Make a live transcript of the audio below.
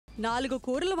4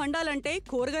 కూరలు వండాలంటే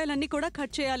కూరగాయలన్నీ కూడా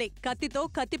కట్ చేయాలి. కత్తితో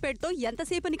కత్తిపెట్టుతో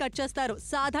ఎంతసేపని కట్ చేస్తారు?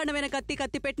 సాధారణమైన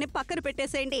కత్తిపెట్టుని పక్కన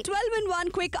పెట్టేసేయండి. 12 in 1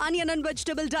 quick onion and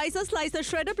vegetable dicer, slicer,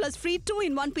 shredder plus free 2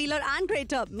 in 1 peeler and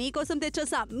grater మీకోసం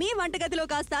తెచ్చేసా. మీ వంటగదిలో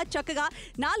కాస్త చక్కగా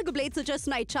 4 బ్లేడ్స్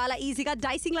వచ్చేస్తున్నాయి. చాలా ఈజీగా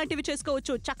డైసింగ్ లాంటివి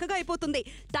చేసుకోవచ్చు. చక్కగా అయిపోతుంది.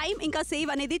 టైం ఇంకా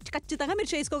సేవ్ అనేది ఖచ్చితంగా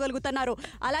మీరు చేసుకోగలుగుతున్నారు.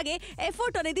 అలాగే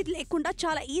ఎఫర్ట్ అనేది లేకుండా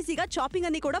చాలా ఈజీగా చాపింగ్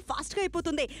అన్ని కూడా ఫాస్ట్ గా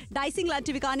అయిపోతుంది. డైసింగ్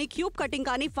లాంటివి కానీ క్యూబ్ కటింగ్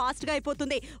కానీ ఫాస్ట్ గా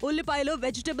అయిపోతుంది. ఉల్లిపాయలు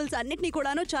వెజిటబుల్స్ అన్నిటినీ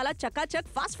కూడాను చాలా చకాచక్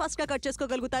ఫాస్ట్ గా కట్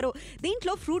చేసుకోగలుగుతారు.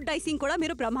 దీంట్లో ఫ్రూట్ డైసింగ్ కూడా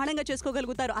మీరు బ్రహ్మాండంగా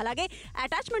చేసుకోగలుగుతారు. అలాగే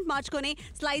అటాచ్మెంట్ మార్చుకొని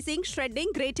స్లైసింగ్,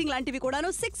 ష్రెడ్డింగ్, గ్రేటింగ్ లాంటివి కూడాను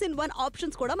 6 in 1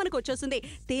 ఆప్షన్స్ కూడా మనకు వచ్చేస్తుంది.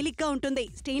 తేలిగ్గా ఉంటుంది.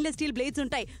 స్టెయిన్లెస్ స్టీల్ బ్లేడ్స్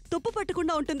ఉంటాయి. తుప్పు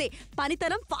పట్టకుండా ఉంటుంది.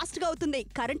 పనితనం ఫాస్ట్ గా అవుతుంది.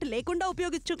 కరెంట్ లేకుండా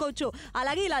ఉపయోగించుకోవచ్చు.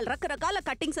 అలాగే ఇలా రకరకాల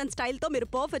కట్టింగ్స్ అండ్ స్టైల్ తో మీరు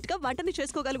పర్ఫెక్ట్ గా వంటని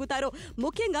చేసుకోగలుగుతారు.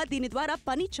 ముఖ్యంగా దీని ద్వారా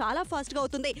పని చాలా ఫాస్ట్ గా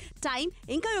అవుతుంది. టైం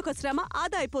ఇంకా యొక్క శ్రమ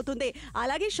ఆదా అయిపోతుంది.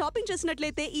 అలాగే షాపింగ్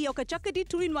చేసినట్లయితే ఈ యొక్క చక్కటి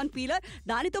 2 in 1 పీలర్,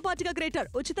 దానితో పాటుగా గ్రేటర్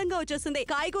ఉచితంగా వచ్చేస్తుంది.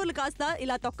 కాయగూరలు కాస్త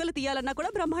ఇలా తొక్కలు తీయాలన్నా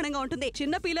కూడా బ్రహ్మాండంగా ఉంటుంది.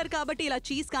 చిన్న పీలర్ కాబట్టి ఇలా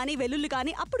చీజ్ కానీ వెల్లుల్లి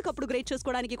కానీ అప్పటికప్పుడు గ్రేట్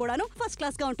చేసుకోవడానికి కూడాను ఫస్ట్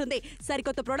క్లాస్ గా ఉంటుంది.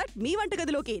 సరికొత్త ప్రోడక్ట్ మీ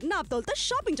వంటగదిలోకి నాప్తోల్తో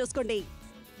షాపింగ్ చేసుకోండి.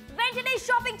 వెంటనే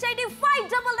షాపింగ్ చేయండి.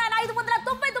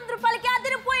 599 రూపాయలకి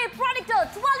అదిరిపోయే ప్రోడక్ట్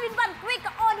 12 in 1 క్విక్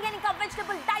ఆనియన్ ఇంకా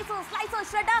వెజిటబుల్ డైసర్, స్లైసర్,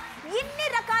 ష్రెడర్, ఇన్ని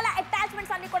రకాల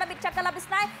అటాచ్మెంట్స్ అన్ని కూడా మీకు చక్కగా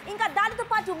లభిస్తున్నాయి. ఇంకా దానితో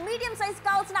పాటు మీడియం సైజ్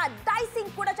కావాల్సిన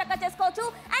డైసింగ్ కూడా చక్కగా చేసుకోవచ్చు.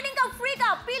 అండ్ ఇంకా ఫ్రీగా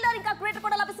పీలర్ ఇంకా గ్రేటర్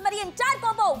కూడా లభిస్తుంది. మరి ఎంటైర్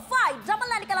కాంబో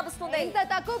 599కి లభిస్తుంది. ఇంత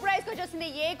తక్కువ ప్రైస్ కి వచ్చేసింది.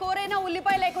 ఏ కూరైనా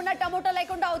ఉల్లిపాయ లేకుండా టమోటా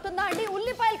లేకుండా అవుతుందా అండి?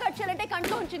 ఉల్లిపాయలు కట్ చేయాలంటే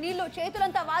కంట్లో ఉంచి నీళ్లు,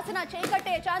 చేతులంతా వాసన, చేయి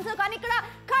కట్టే ఛాన్స్. కానీ ఇక్కడ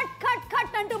కట్ కట్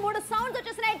కట్ అంటూ 3 సౌండ్స్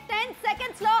వచ్చేసినాయి. 10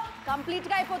 సెకండ్స్ లో కంప్లీట్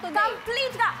గా అయిపోతుంది.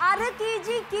 కంప్లీట్ గా అర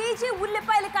కేజీ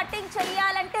ఉల్లిపాయలు కటింగ్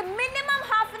చేయాలంటే minimum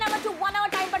half an hour to 1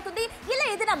 hour time పడుతుంది. ఇలా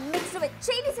ఏదైనా మిక్స్డ్ వెజ్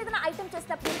చైనీస్ ఏదైనా ఐటమ్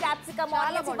చేసినప్పుడు క్యాప్సికమ్,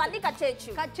 ఆనియన్స్ ఇవన్నీ కట్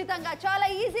చేయొచ్చు. ఖచ్చితంగా చాలా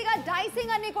ఈజీగా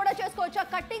డైసింగ్ అన్ని కూడా చేసుకోవచ్చు.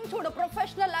 కటింగ్ చూడు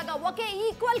ప్రొఫెషనల్ లాగా ఒకే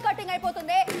ఈక్వల్ కటింగ్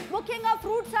అయిపోతుంది. ముఖ్యంగా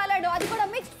ఫ్రూట్ సాలడ్, అది కూడా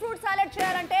మిక్స్డ్ ఫ్రూట్ సాలడ్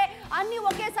చేయాలంటే అన్ని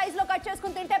ఒకే సైజ్ లో కట్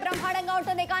చేసుకుని తింటే బ్రహ్మాండంగా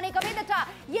ఉంటుంది. కానీ ఇక మీదట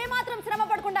ఏ మాత్రం శ్రమ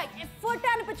పడకుండా ఎఫర్ట్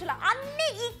అనిపించాల అన్ని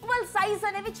ఈక్వల్ సైజ్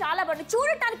అనేవి చాలా బాగుంది.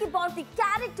 చూడటానికి బాగుంది.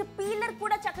 క్యారెట్ పీలర్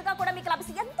కూడా చక్కగా కూడా మీకు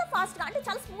లభిస్తుంది. ఎంత ఫాస్ట్ గా అంటే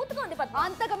చాలా స్మూత్ గా ఉంది.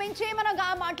 అంతకు మించి మనం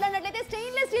మాట్లాడినట్లయితే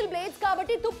స్టెయిన్లెస్ స్టీల్ బ్లేడ్స్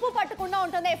కాబట్టి తుప్పు పట్టకుండా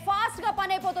ఉంటుంది. ఫాస్ట్ గా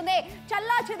పని అయిపోతుంది.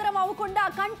 చల్లా చెదరం అవ్వకుండా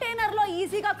కంటైనర్ లో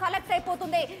ఈజీగా కలెక్ట్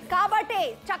అయిపోతుంది. కాబట్టి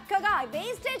చక్కగా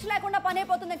వేస్టేజ్ లేకుండా పని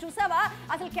అయిపోతుంది. చూసావా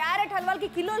అసలు క్యారెట్ హల్వాకి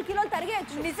కిలోలు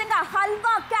తరిగేయచ్చు. నిజంగా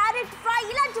హల్వా, క్యారెట్ ఫ్రై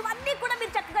ఇలాంటివన్నీ కూడా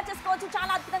మీరు చక్కగా చేసుకోవచ్చు.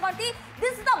 చాలా అద్భుతంగా ఉంది.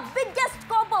 This is the biggest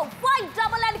combo.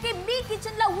 599కి me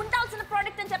kitchen లో ఉండాల్సిన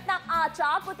ప్రోడక్ట్ అని చెప్తాం. ఆ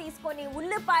చాకు తీసుకొని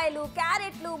ఉల్లిపాయలు,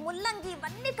 క్యారెట్లు, ముల్లంగి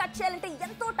ఇవన్నీ కట్ చేయాలంటే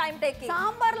ఎంతో టైం టేకింగ్.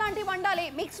 సాంబార్ లాంటి వండాలి,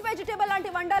 మిక్స్ వెజిటేబుల్ లాంటి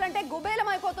వండాలంటే గుబేలం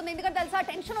అయిపోతుంది. ఎందుకంటే తెలుసా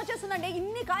టెన్షన్ వచ్చేస్తుందండి.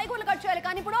 ఇన్ని కాయగూరలు కట్ చేయాలి.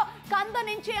 కానీ ఇప్పుడు కంద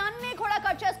నుంచి అన్ని కూడా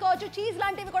కట్ చేసుకోవచ్చు. చీజ్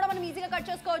లాంటివి కూడా మనం ఈజీగా కట్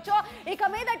చేసుకోవచ్చు. ఇక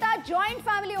మీదట జాయింట్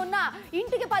ఫ్యామిలీ ఉన్న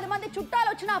ఇంటికి 10 మంది చుట్టాలు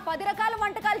వచ్చినా 10 రకాల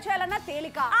వంటకాలు చేయాలన్నా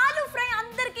తేలిక. ఆలు ఫ్రై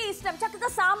అందరికీ ఇష్టం. చక్కగా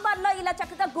సాంబార్ లో ఇలా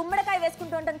చక్కగా గుమ్మడికాయ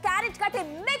వేసుకుంటూ ఉంటాం. క్యారెట్ కట్టే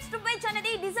మిక్స్డ్ వెజ్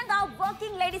అనేది నిజంగా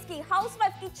వర్కింగ్ లేడీస్ కి, హౌస్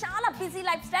వైఫ్ కి చాలా బిజీ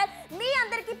లైఫ్ స్టైల్. మీ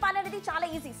అందరికి పని అనేది చాలా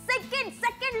ఈజీ.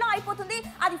 సెకండ్ లో అయిపోతుంది.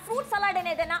 అది ఫ్రూట్ సలాడ్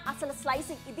అనేదైనా అసలు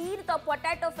స్లైసింగ్, దీనితో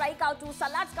పొటాటో ఫ్రై కావచ్చు,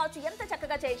 సలాడ్స్ కావచ్చు, ఎంత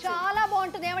చక్కగా చేయొచ్చు. చాలా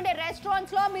బాగుంటుంది. ఏమంటే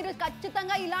రెస్టారెంట్స్ లో మీరు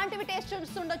ఖచ్చితంగా ఇలాంటివి టేస్ట్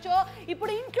చూస్తుండొచ్చు.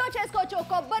 ఇప్పుడు ఇంట్లో చేసుకోవచ్చు.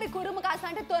 కొబ్బరి కురుము కాస్త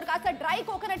అంటే కాస్త డ్రై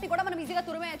కోకోనట్ కూడా మనం ఈజీగా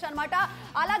తురిమేయచ్చు అనమాట.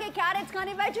 అలాగే క్యారెట్స్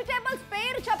కానీ వెజిటేబుల్స్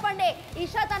పేరు చెప్పండి.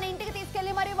 ఇషా తన ఇంటికి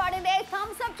తీసుకెళ్లి మరి వాడింది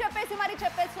థమ్స్ అప్ చెప్పేసి మరి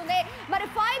చెప్పేస్తుంది. మరి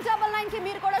 599కి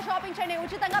మీరు కూడా షాపింగ్ చేయండి.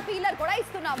 ఉచితంగా పీలర్ కూడా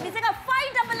ఇస్తున్నాం. నిజంగా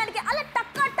 599కి అలా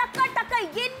టక్క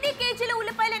ఎన్ని కేజీలు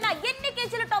ఉల్లిపాయలైనా, ఎన్ని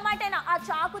కేజీలు టొమాటో అయినా ఆ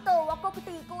చాకుతో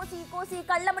ఒక్కొక్కటి కోసి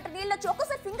కళ్ళమట నీళ్ళు వచ్చి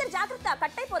ఒక్కోసారి ఫింగర్ జాగ్రత్త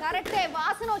కట్ అయిపోతుంది. కరెక్టే,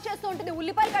 వాసన వచ్చేస్తూ ఉంటుంది.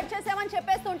 ఉల్లిపాయలు కట్ చేసామని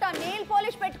చెప్పేస్తుంటాం. నెయిల్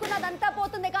పాలిష్ పెట్టుకున్నదంతా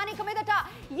పోతుంది. కానీ ఇక మీదట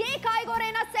ఏ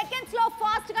కాయగూరైనా సెకండ్స్ లో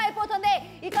ఫాస్ట్ గా అయిపోతుంది.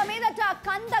 ఇక మీదట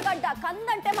కందగడ్డ,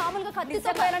 కందంటే మామూలుగా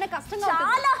కత్తితో కోయాలనే కష్టంగా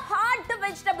చాలా హార్డ్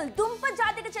వెజిటబుల్, దుంప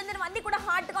జాతికి చెందినవన్నీ కూడా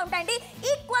హార్డ్ గా ఉంటాయండి.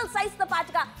 ఈక్వల్ సైజ్ తో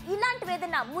పాటుగా ఇలాంటివి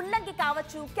ఏదైనా ముల్లంగి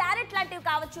కావచ్చు, క్యారెట్ లాంటివి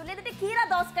కావచ్చు, లేదంటే కీరా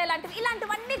దోసకాయ లాంటివి,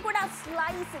 ఇలాంటివన్నీ కూడా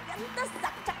స్లైస్ ఎంత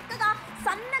చక్కగా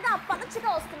సన్నగా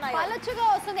పలుచగా వస్తున్నాయి. పలుచగా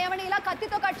వస్తుంది. ఏమండి ఇలా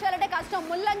కత్తితో కట్ చేయాలంటే కష్టం.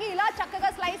 ముల్లంగి ఇలా చక్కగా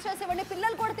స్లైస్ చేసి ఇవ్వండి.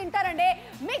 పిల్లలు కూడా తింటారండి.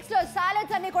 మిక్స్డ్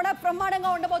సాలెడ్స్ అన్ని కూడా బ్రహ్మాండంగా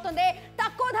ఉండబోతుంది.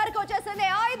 తక్కువ ధరకు వచ్చేస్తుంది.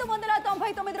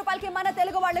 599 రూపాయలకి మన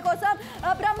తెలుగు వాళ్ళ కోసం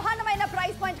బ్రహ్మాండమైన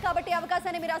ప్రైస్ పాయింట్. కాబట్టి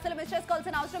అవకాశాన్ని మీరు అసలు మిస్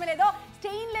చేసుకోవాల్సిన అవసరం లేదు.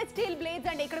 స్టెయిన్లెస్ స్టీల్ బ్లేడ్స్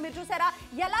అండి. ఇక్కడ మీరు చూసారా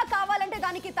ఎలా కావాలంటే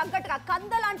దానికి తగ్గట్టుగా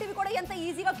కంద లాంటివి కూడా ఎంత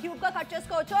ఈజీగా క్యూబ్ గా కట్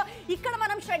చేసుకోవచ్చు. ఇక్కడ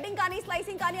మనం ష్రెడ్డింగ్ కానీ,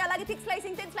 స్లైసింగ్ కానీ, అలాగే thick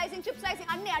slicing, thin slicing, chip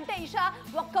slicing అన్ని అంటే ఇషా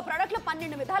ఒక్క ప్రోడక్ట్ లో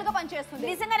 12 విధాలుగా పనిచేస్తుంది.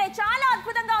 నిజంగానే చాలా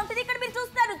అద్భుతంగా ఉంటుంది. ఇక్కడ మీరు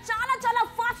చూస్తారు చాలా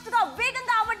ఫాస్ట్ గా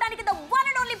వేగంగా అవ్వడానికి 1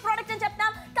 and only ప్రోడక్ట్ అని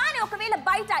చెప్తాం. కానీ ఒకవేళ ఒకవేళ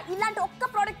బయట ఇలాంటి ఒక్క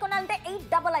ప్రోడక్ట్ కొనాలంటే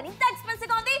 899 ఇంత ఎక్స్పెన్సివ్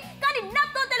గా ఉంది. కానీ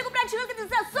నాతో తెలుగు ప్రేక్షకులకి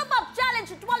this is super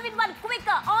challenge 12-in-1 quick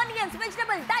onions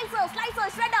vegetable డైసర్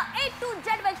slicer ష్రెడర్ A to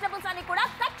Z vegetables అన్ని కూడా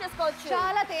కట్ చేసుకోవచ్చు.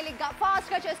 చాలా తేలిగ్గా ఫాస్ట్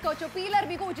గా చేసుకోవచ్చు. పీలర్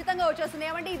మీకు ఉచితంగా వచ్చేస్తుంది.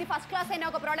 ఏమంటే ఇది ఫస్ట్ క్లాస్ అయిన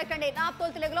ఒక ప్రోడక్ట్ అండి. నాతో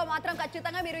తెలుగులో మాత్రం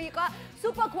ఖచ్చితంగా మీరు ఇక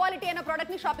సూపర్ క్వాలిటీ అయిన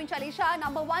ప్రోడక్ట్ ని షాపింగ్ చేయాలి. ఈషా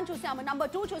నంబర్ 1 చూసాము,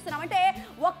 నంబర్ 2 చూస్తున్నాం. అంటే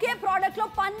ఒకే ప్రోడక్ట్ లో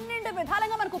 12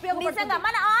 విధాలుగా మనకు ఉపయోగపడుతుంది.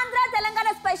 మన Andhra Telangana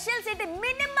special city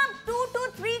minimum 2 to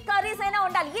 3 curries అయినా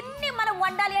ఉండాలి. ఇన్ని మనం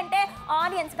వండాలి అంటే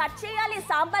ఆనియన్స్ కట్ చేయాలి,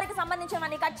 సాంబార్ కి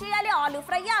సంబంధించినవన్నీ కట్ చేయాలి, ఆలు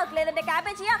ఫ్రై లేదంటే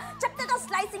క్యాబేజీయా, చక్కగా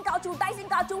స్లైసింగ్ కావచ్చు,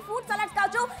 డైసింగ్ కావచ్చు, ఫ్రూట్ సలాడ్స్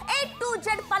కావచ్చు, A to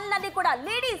Z పనులన్నీ కూడా.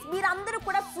 లేడీస్ మీరందరూ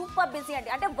కూడా సూపర్ బిజీ అండి.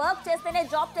 అంటే వర్క్ చేస్తేనే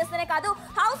జాబ్ చేస్తేనే కాదు,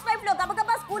 హౌస్ వైఫ్ లో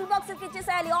గబగబా స్కూల్ బాక్స్ కి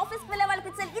ఇచ్చేసేయాలి, ఆఫీస్ కి వెళ్ళే వాళ్ళకి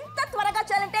ఇచ్చేయాలి. ఇంత త్వరగా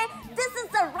చేయాలంటే this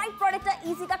is the right product.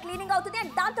 ఈజీగా క్లీనింగ్ అవుతుంది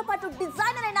అండ్ దాంతో పాటు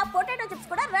డిజైనర్ అయిన పొటాటో చిప్స్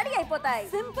కూడా రెడీ అయిపోతాయి.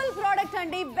 సింపుల్ ప్రోడక్ట్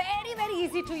అండి, very very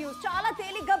easy to use. చాలా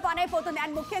తేలిగ్గా పని అయిపోతుంది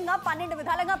అండ్ ముఖ్యంగా 12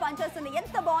 విధాలుగా పనిచేస్తుంది.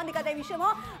 ఎంత బాగుంది కదా ఈ విషయము.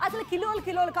 అసలు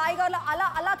కిలోలు కాయగూరలు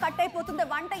అలా కట్ అయిపోతుంది.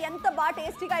 వంట ఎంత బాగా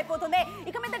టేస్టీగా అయిపోతుంది.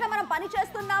 ఇక మీదగా మనం పని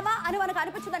చేస్తున్నామా అని మనకు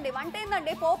అనిపించదండి. వంట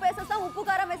ఏందండి, పోపు వేసేస్తాం, ఉప్పు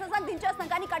కారం వేసేస్తాం, దించేస్తాం.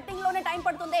 కానీ కట్టింగ్ లోనే టైం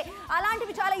పడుతుంది.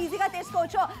 అలాంటివి చాలా ఈజీగా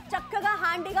తీసుకోవచ్చు. చక్కగా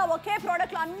హ్యాండీగా ఒకే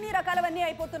ప్రోడక్ట్ లో అన్ని రకాలవన్నీ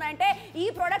అయిపోతున్నాయంటే ఈ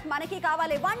ప్రోడక్ట్ మనకి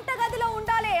కావాలి. వంట గదిలో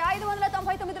ఉండాలి.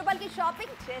 599 రూపాయలకి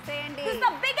షాపింగ్ చేసేయండి. దిస్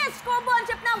ద బిగ్గెస్ట్ కాంబో అని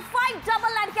చెప్పిన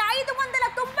 599 కి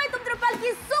 599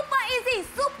 రూపాయలకి సూపర్ ఈజీ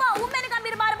సూపర్ ఉమెన్ గా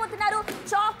మీరు మారబోతున్నారు.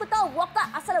 చాక్ తో ఒక్క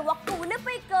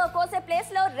ఉల్లిపాయ కోసే ప్లేస్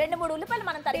లో 2-3 ఉల్లిపాయలు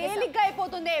మనం తేలిగ్గా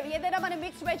అయిపోతుంది. ఏదైనా మన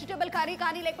మిక్స్ వెజిటబుల్ కర్రీ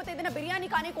కానీ లేకపోతే ఏదైనా బిర్యానీ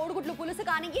కానీ కోడిగుడ్లు పులుసు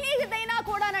కానీ ఏదైనా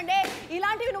కూడానండి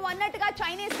ఇలాంటివి నువ్వు అన్నట్టుగా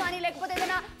చైనీస్ కానీ లేకపోతే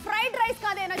ఏదైనా ఫ్రైడ్ రైస్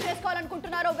కానీ ఏదైనా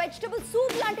చేసుకోవాలనుకుంటున్నారు, వెజిటబుల్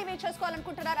సూప్ లాంటివి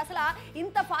చేసుకోవాలనుకుంటున్నారు. అసలు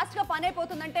ఇంత ఫాస్ట్ గా పని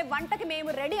అయిపోతుందంటే వంటకి మేము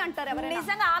రెడీ అంటారు ఎవరైనా.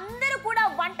 నిజంగా అందరూ కూడా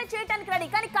వంట చేయడానికి రెడీ.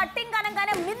 కానీ కట్టింగ్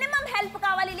అనగానే మినిమం హెల్ప్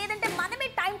కావాలి. లేదంటే మనమే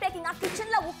టైం టేకింగ్. ఆ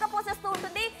కిచెన్ లో ఉక్క పోసేస్తూ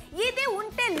ఉంటుంది. ఇది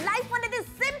ఉంటే లైఫ్ అనేది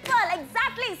simple.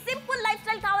 Exactly simple life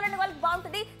style కావాలని వాళ్ళకి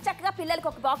బాగుంటుంది. చక్కగా పిల్లలకి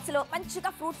ఒక బాక్స్ లో మంచిగా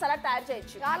ఫ్రూట్ సలాడ్ తయారు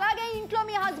చేయొచ్చు. అలాగే ఇంట్లో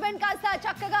మీ హస్బెండ్ కాస్త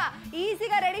చక్కగా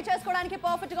ఈజీగా రెడీ చేసుకోవడానికి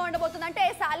పర్ఫెక్ట్ గా ఉండబోతుంది. అంటే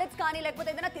సాలెడ్స్ కానీ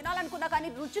లేకపోతే ఏదైనా తినాలనుకున్నా కానీ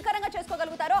రుచికరంగా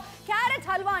చేసుకోగలుగుతారో. క్యారెట్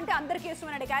హల్వా అంటే అందరికీ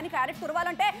ఇష్టమేనండి. కానీ క్యారెట్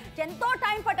తురవాలంటే ఎంతో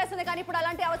టైం పట్టేస్తుంది. కానీ ఇప్పుడు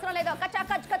అలాంటి అవసరం లేదు.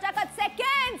 కచాకచ్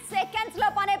సెకండ్స్ లో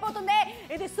పని అయిపోతుంది.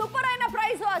 ఇది సూపర్ అయిన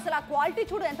ప్రైస్. అసలు ఆ క్వాలిటీ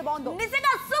చూడు ఎంత బాగుందో.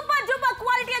 నిజంగా సూపర్ డూపర్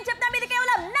క్వాలిటీ అని చెప్తాం. ఇది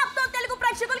కేవలం నాతో తెలుగు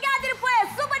ప్రేక్షకులకి అదిరిపోయే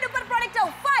సూపర్ డూపర్ ప్రోడక్ట్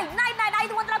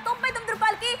 599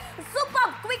 రూపాయలకి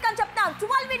సూపర్ క్విక్ అని చెప్తాం.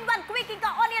 12-in-1 క్విక్ ఇంకా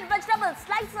ఆనియన్ వెజిటబుల్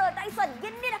స్లైసర్ డైసర్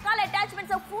ఎన్ని రకాల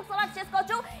అటాచ్మెంట్స్ ఫ్రూట్ సలాడ్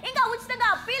చేసుకోవచ్చు. ఇంకా ఉచితంగా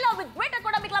పీలర్ విత్ గ్రేటర్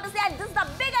కూడా మీకు లభిస్తాయి. And this the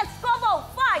biggest combo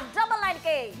 599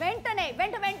 కి.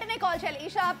 వెంటనే కాల్ చేయాలి.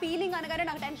 ఈషా పీలింగ్ అనగానే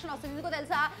నాకు టెన్షన్ వస్తుంది. ఎందుకో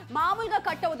తెలుసా, మామూలుగా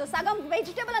కట్ అవ్వదు. సగం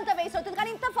వెజిటబుల్ అంతా వేస్ట్ అవుతుంది.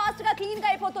 కానీ ఇంత ఫాస్ట్ గా క్లీన్ గా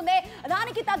అయిపోతుంది.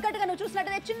 దానికి తగ్గట్టుగా నువ్వు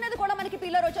చూసినట్టయితే చిన్నది కూడా మనకి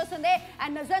పీలర్ వచ్చేస్తుంది.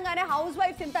 అండ్ నిజంగానే హౌస్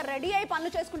వైఫ్స్ ఇంత రెడీ అయి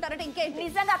పనులు చేసుకుంటారంటే ఇంకేంటి.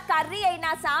 నిజంగా కర్రీ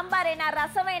అయినా సాంబార్ అయినా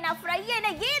రసం అయినా ఫ్రై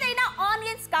అయినా ఏదైనా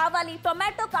ఆనియన్స్ కావాలి,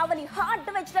 టొమాటో కావాలి, హార్డ్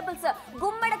వెజిటబుల్స్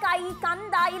గుమ్మడికాయ,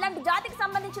 కంద ఇలాంటి జాతికి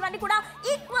సంబంధించినవన్నీ కూడా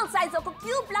ఈక్వల్ సైజ్ ఒక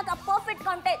క్యూబ్ లాగా పర్ఫెక్ట్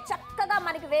గా ఉంటే చక్కగా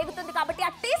మనకి వేగుతుంది. కాబట్టి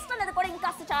ఆ టేస్ట్ అనేది కూడా ఇంకా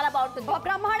చాలా బాగుంటుంది.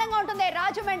 బ్రహ్మాండంగా ఉంటుంది.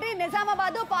 రాజమండ్రి,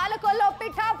 నిజామాబాద్, పాలకొల్లు,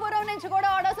 పిఠాపురం నుంచి కూడా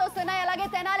ఆర్డర్స్ వస్తున్నాయి. అలాగే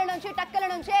తెనాలి నుంచి, టక్కల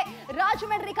నుంచి,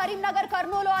 రాజమండ్రి, కరీంనగర్,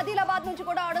 కర్నూలు, ఆదిలాబాద్ నుంచి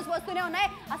కూడా ఆర్డర్స్ వస్తూనే ఉన్నాయి.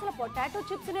 అసలు పొటాటో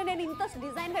చిప్స్ ని నేను ఇంత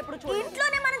డిజైన్ గా ఎప్పుడు చూడలేదు.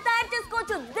 ఇంట్లోనే మనం తయారు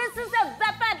చేసుకోవచ్చు. This is a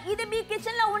weapon. ఇది మీ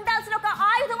కిచెన్ లో ఉండాల్సిన ఒక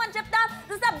ఆయుధం అని చెప్తా.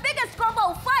 This is the biggest combo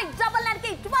 599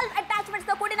 కి 12 అటాచ్మెంట్స్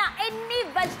తో కూడిన ఎన్ని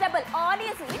వెజిటబుల్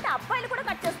ఆనియన్స్ ఏంటి అబ్బాయిలు కూడా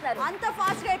కట్ చేస్తున్నారు. అంత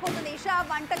ఫాస్ట్ గా అయిపోతుంది. ఈషా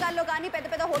వంటకాల్లో కానీ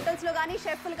పెద్ద హోటల్స్ లో కానీ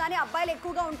షెఫ్లు కానీ అబ్బాయిలు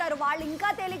ఎక్కువగా ఉంటారు. వాళ్ళు ఇంకా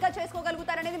తేలిగ్గా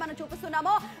చేసుకోగలుగుతారు అనేది మనం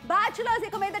చూపిస్తున్నాము. బ్యాచులర్స్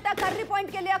ఇక మీదట కర్రీ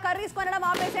పాయింట్కి వెళ్ళి ఆ కర్రీస్ కొనడం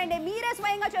ఆపేసేయండి. మీరే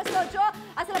స్వయంగా చేసుకోవచ్చు.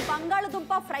 అసలు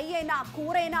బంగాళదుంప ఫ్రై అయినా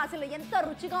కూర అయినా అసలు ఎంత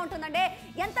రుచిగా ఉంటుందంటే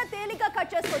ఎంత తేలిగ్గా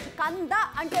కట్ చేసుకోవచ్చు. కంద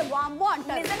అంటే వామ్మో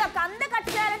అంటారు. నిజంగా కంద కట్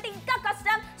చేయాలంటే ఇంకా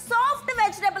కష్టం. సాఫ్ట్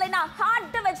వెజిటబుల్ అయినా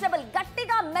హార్డ్ వెజిటబుల్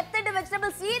గట్టిగా మెత్తడ్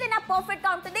వెజిటబుల్స్ ఏదైనా పర్ఫెక్ట్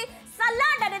గా ఉంటుంది.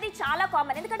 సలాడ్ అనేది చాలా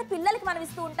కామన్. ఎందుకంటే పిల్లలకి మనం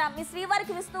ఇస్తూ ఉంటాం, మీ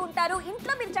శ్రీవారికి ఇస్తూ ఉంటారు,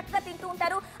 ఇంట్లో మీరు చక్కగా తింటూ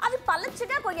ఉంటారు. అవి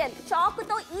పలచగా కొయ్యాలి.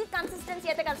 చాకుతో ఈ కన్సిస్టెన్సీ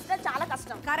అయితే కష్టం, చాలా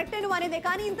కష్టం. కరెక్ట్ నువ్వు అనేది.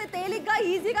 కానీ ఇంత తేలిగ్గా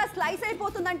ఈజీగా స్లైస్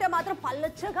అయిపోతుందంటే మాత్రం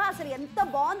పల్లచ్చగా అసలు ఎంత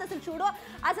బాగుంది. అసలు చూడు,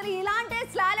 అసలు ఇలాంటి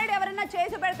స్లాలెడ్ ఎవరైనా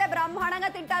చేసి పెడితే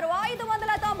బ్రహ్మాండంగా తింటారు.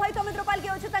 599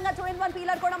 రూపాయలకి ఉచితంగా 2-in-1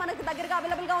 పీలర్ కూడా మనకు దగ్గరగా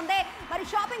అవైలబుల్ గా ఉంది. మరి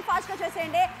షాపింగ్ ఫాస్ట్ గా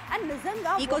చేసేయండి. అండ్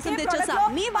నిజంగా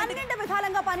 12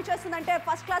 విధాలుగా పని చేస్తుందంటే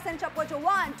ఫస్ట్ క్లాస్ అని చెప్పొచ్చు.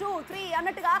 1, 2, 3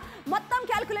 అన్నట్టుగా మొత్తం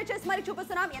క్యాల్కులేట్ చేసి మరి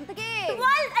చూపిస్తున్నాం. ఎంతకి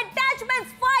 12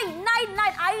 అటాచ్మెంట్స్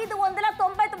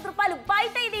 599 రూపాయలు.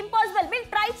 బయట ఇది ఇంపాసిబుల్. మీరు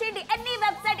ట్రై చేయండి any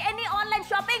website, any online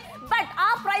shopping. But ఆ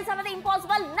ప్రైస్ అనేది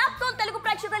ఇంపాసిబుల్. నాతో తెలుగు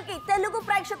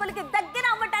ప్రేక్షకులకి దగ్గర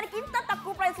అవ్వడానికి ఇంత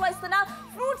తక్కువ ప్రైస్ లో ఇస్తున్నా.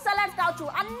 ఫ్రూట్ సలాడ్స్ కావచ్చు,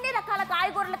 అన్ని రకాల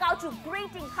కాయగూరలు కావచ్చు,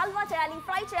 గ్రేటింగ్ హల్వా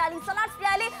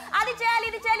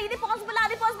చేయాలి, ఇది పాసిబుల్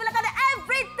అది పాసిబుల్ కదా,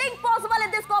 everything possible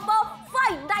in this combo.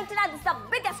 599 is the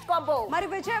biggest combo. మరి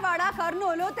విజయవాడ,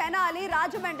 కర్నూలు, తెనాలి,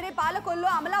 రాజమండ్రి, పాలకొల్లు,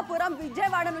 అమలాపురం,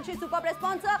 విజయవాడ నుంచి సూపర్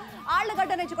రెస్పాన్స్,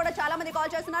 ఆళ్లగడ్డ నుంచి కూడా చాలా మంది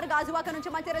కాల్ చేస్తున్నారు, గాజువాక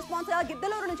నుంచి మంచి రెస్పాన్స్,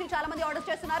 గిద్దలూరు నుంచి చాలా మంది ఆర్డర్స్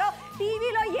చేస్తున్నారు.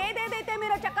 టీవీలో ఏదేదైతే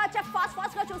మీరు చకాచక్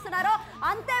ఫాస్ట్ గా చూస్తున్నారో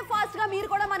అంతే ఫాస్ట్ గా మీరు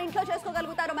కూడా మన ఇంట్లో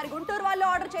చేసుకోగలుగుతారు. మరి గుంటూరు వాళ్ళు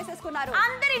ఆర్డర్ చేసేసుకున్నారు.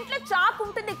 అందరి ఇంట్లో చాక్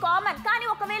ఉంటుంది కామన్, కానీ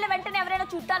ఒకవేళ వెంటనే ఎవరైనా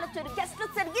చుట్టాలు వచ్చారు, గెస్ట్లు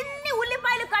వచ్చారు, ఇన్ని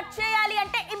ఉల్లిపాయలు కట్ చేయాలి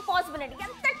అంటే ఇంపాసిబుల్ అండి.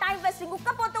 ఎంత టైం వేస్టింగ్,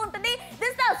 ఉక్కపోతూ ఉంటుంది.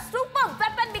 This the super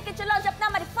weapon me kitchen లో చెప్తున్నా.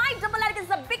 మరి 599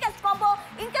 ఇస్ ద బిగ్గెస్ట్ కాంబో.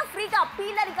 ఇంకా ఫ్రీగా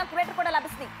పీలర్ ఇంకా గ్రేటర్ కూడా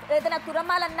లభిస్తుంది. ఏదైనా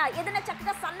తురమాలన్నా, ఏదైనా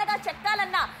చక్కగా సన్నగా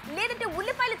చెక్కాలన్నా, లేదంటే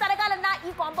ఉల్లిపాయలు తరగాలన్నా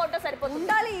ఈ కాంబో ఉంటే సరిపోతుంది.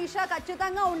 ఉండాలి ఈషా,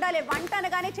 ఖచ్చితంగా ఉండాలి. వంట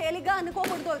అనగానే చేలిగా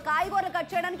అనుకోకూడదు. కాయగూరలు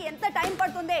కట్ చేయడానికి ఎంత టైం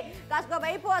పడుతుంది, కాస్త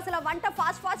వైపు అసలు వంట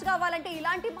ఫాస్ట్ కావాలంటే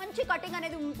ఇలాంటి మంచి కటింగ్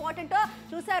అనేది ఇంపార్టెంట్.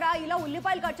 చూసారా, ఇలా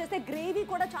ఉల్లిపాయలు కట్ చేస్తే గ్రేవీ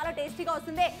కూడా చాలా టేస్టీగా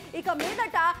వస్తుంది. ఇక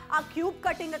మీదట ఆ క్యూబ్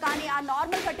కటింగ్ కానీ, ఆ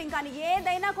నార్మల్ కటింగ్ కానీ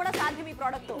ఏదైనా కూడా సాధ్యం ఈ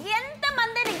ప్రోడక్ట్. ఎంత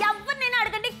మందిని ఎవరినైనా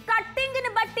అడగండి, కట్టింగ్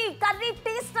ని బట్టి కర్రీ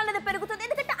టేస్ట్ అనేది పెరుగుతుంది.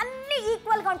 ఎందుకంటే అన్ని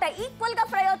ఈక్వల్ గా ఉంటాయి, ఈక్వల్ గా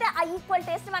ఫ్రై అవుతాయి. ఆ ఈక్వల్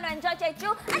టేస్ట్ మనం ఎంజాయ్ చేయొచ్చు.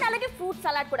 అండ్ అలాగే ఫ్రూట్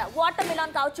సలాడ్ కూడా, వాటర్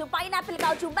మిలాన్ కావచ్చు, పైనాపిల్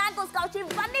కావచ్చు, మ్యాంగోస్ కావచ్చు,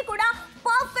 ఇవన్నీ కూడా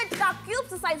పర్ఫెక్ట్ గా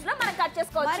క్యూబ్స్ సైజ్ లో మనం కట్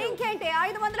చేసుకోవచ్చు. మరి ఇంకేంటి,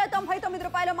 599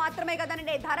 రూపాయలు మాత్రమే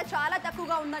కదండి. ధర చాలా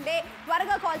తక్కువగా ఉందండి.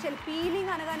 త్వరగా కాల్ చేయాలి.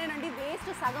 పీలింగ్ అనగానేనండి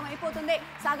వేస్ట్ సగం అయిపోతుంది,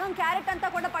 సగం క్యారెట్ అంతా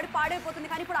కూడా పాడైపోతుంది.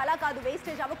 కానీ ఇప్పుడు అలా కాదు,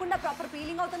 వేస్టేజ్ అవ్వకుండా ప్రాపర్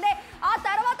పీలింగ్ అవుతుంది. ఆ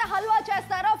తర్వాత హల్వా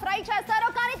చేస్తారో, ఫ్రై చేస్తారో,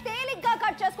 కానీ తేలిగ్గా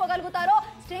కట్ చేసుకోగలుగుతారో.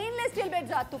 స్టెయిన్లెస్ స్టీల్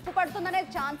బెడ్స్ తుప్పు పడుతుందనే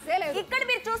ఛాన్సే లేదు. ఇక్కడ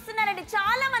మీరు చూస్తున్నారండి,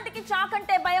 చాలా మందికి చాక్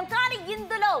అంటే భయం, కానీ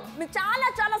ఇందులో చాలా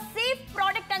చాలా సేఫ్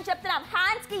ప్రోడక్ట్ అని చెప్తున్నాం.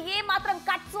 హ్యాండ్స్ కి ఏ మాత్రం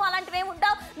కట్స్ అలాంటివి ఏమి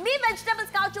ఉండవు. మీ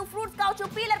వెజిటబుల్స్ కావచ్చు, ఫ్రూట్స్ కావచ్చు,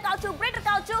 పీలర్ కావచ్చు, బ్రెడ్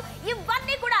కావచ్చు,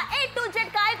 ఇవన్నీ కూడా A to Z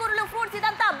కాయగూరలు, ఫ్రూట్స్,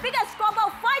 ఇదంతా బిగ్గెస్ట్ కాంబో.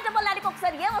 599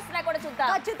 ఒకసారి ఏం వస్తున్నాయి కూడా చూద్దాం.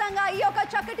 ఖచ్చితంగా ఈ యొక్క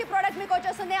చక్కటి ప్రోడక్ట్ మీకు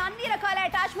వచ్చేస్తుంది. అన్ని రకాల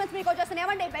అటాచ్మెంట్స్ మీకు వచ్చేస్తున్నాయి.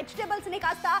 ఏమంటే వెజిటబుల్స్ ని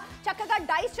కాస్త చక్కగా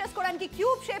డైస్ చేసుకోవడానికి,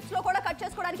 క్యూబ్ షేప్స్ లో కూడా కట్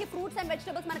చేసుకోవడానికి ఫ్రూట్స్ అండ్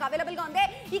వెజిటబుల్స్ మనకు అవైలబుల్ గా ఉంది.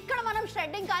 ఇక్కడ మనం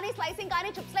షెడ్డింగ్ కానీ, స్లైసింగ్ కానీ,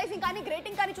 చిప్ స్లైసింగ్ కానీ,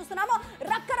 గ్రేటింగ్ కానీ చూస్తున్నాము.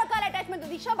 రకరకాల అటాచ్మెంట్.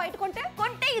 దిశ బయట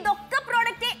కొంటే ఇదొక్క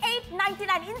ప్రోడక్ట్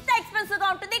 899, ఇంత ఎక్స్పెన్సివ్ గా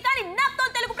ఉంటుంది. కానీ నాతో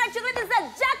తెలుగు ప్రేక్షకులు దిస్ ద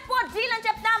జాక్పాట్ డీల్ అని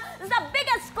చెప్తాం. This the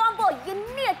biggest combo.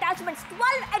 ఎన్ని అటాచ్మెంట్స్,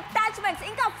 12 అటాచ్మెంట్స్,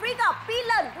 ఇంకా ఫ్రీగా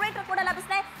పీలర్, గ్రేటర్ కూడా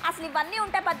లభిస్తాయి. అసలు ఇవన్నీ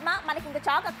ఉంటాయి పద్మ, మనకి ఇంకా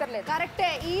చాక్ అక్కర్లేదు. కరెక్టే,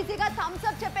 ఈజీగా థమ్స్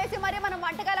అప్ చెప్పేసి మరి మనం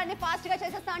వంటకాలన్నీ ఫాస్ట్ గా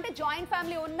చేసేస్తా. అంటే జాయింట్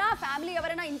ఫ్యామిలీ ఉన్నా, ఫ్యామిలీ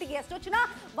ఎవరైనా ఇంటికి గెస్ట్ వచ్చినా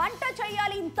వంట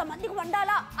చేయాలి, ఇంతమందికి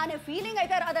వండాలా అనే ఫీలింగ్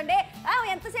అయితే రాదండి.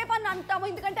 ఎంతసేపు అని అంటాము,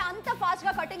 ఎందుకంటే అంత ఫాస్ట్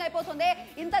గా కటింగ్ అయిపోతుంది.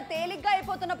 ఇంత తేలిగ్గా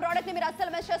అయిపోతున్న ప్రోడక్ట్ ని మీరు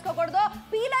అస్సలు మిస్ చేసుకోకూడదు.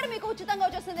 పీలర్ మీకు ఉచితంగా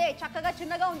వచ్చేస్తుంది. చక్కగా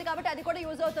చిన్నగా ఉంది కాబట్టి అది కూడా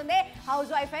యూజ్ అవుతుంది.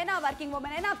 హౌస్ వైఫ్ అయినా, వర్కింగ్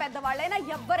ఉమెన్ అయినా, పెద్దవాళ్ళైనా,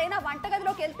 ఎవరైనా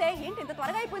వంటగదిలోకి వెళ్తే ఏంటి ఇంత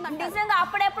త్వరగా అయిపోయింది. నిజంగా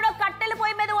అప్పుడెప్పుడో కట్టెల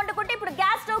పొయ్యి మీద వండుకుంటే ఇప్పుడు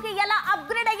గ్యాస్ స్టవ్ కి ఎలా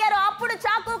అప్గ్రేడ్ అయ్యారో, అప్పుడు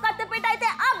చాకు కత్తిపీట అయితే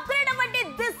అప్గ్రేడ్ అవ్వండి.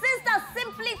 దిస్ ఇస్ ద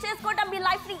సింప్లీ చేసుకోవడం మీ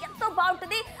లైఫ్ ని ఎంతో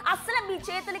బాగుంటుంది. అసలు మీ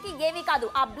చేతులకి ఏమీ కాదు,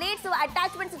 ఆ బ్లేడ్స్,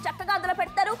 అటాచ్మెంట్స్ చక్కగా అందులో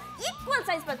పెడతారు. Equal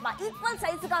size Padma, equal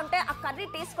size గా ఉంటే ఆ కర్రీ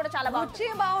టేస్ట్ కూడా చాలా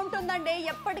బాగుంటుందండి.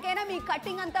 ఎప్పటికైనా మీ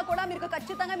కటింగ్ అంతా కూడా మీరు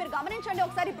ఖచ్చితంగా మీరు గమనించండి.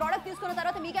 ఒకసారి ప్రోడక్ట్ తీసుకున్న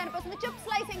తర్వాత మీకే అనిపిస్తుంది. చిప్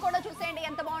స్లైసింగ్ కూడా చూసేయండి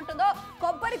ఎంత బాగుంటుందో.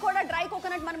 కొబ్బరి కూడా, డ్రై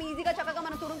కోకోనట్ మనం ఈజీగా చక్కగా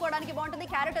మనం తురుముకోవడానికి బాగుంటుంది.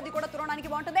 క్యారెట్ అది కూడా తురవడానికి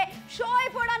బాగుంటుంది. షో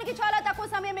అయిపోవడానికి చాలా తక్కువ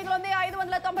సమయం మిగిలింది.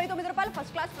 599 రూపాయలు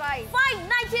ఫస్ట్ క్లాస్ ప్రైస్.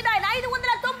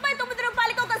 599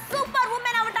 రూపాయలకి ఒక సూపర్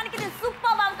ఉమెన్ అవ్వడానికి ఇది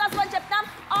సూపర్ అవకాశం అని చెప్తాం.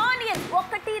 ఆనియన్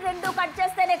 1, 2 కట్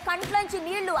చేస్తేనే కంట్లోంచి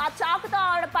నీళ్లు, ఆ చాకుతో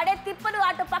పడే తిప్పలు,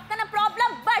 అటు పక్కన ప్రాబ్లం,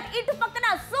 బట్ ఇటు పక్కన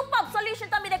సూపర్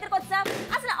సొల్యూషన్ తో మీ దగ్గరకు వచ్చాం.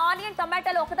 అసలు ఆనియన్,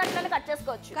 టొమాటోలు ఒక దాంట్లోనే కట్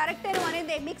చేసుకోవచ్చు. కరెక్టే నువ్వు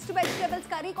అనేది. మిక్స్డ్ వెజిటబుల్స్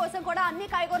కర్రీ కోసం కూడా అన్ని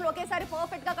కాయగూరలు ఒకేసారి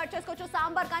పర్ఫెక్ట్ గా కట్ చేసుకోవచ్చు.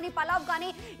 సాంబార్ కానీ, పలావ్ కానీ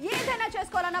ఏదైనా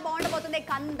చేసుకోవాలన్నా బాగుండబోతుంది.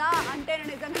 కంద అంటే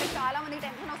నిజంగా చాలా మంది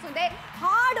టెన్షన్ వస్తుంది.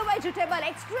 Hard vegetable,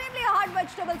 extremely hard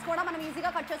vegetables కూడా మనం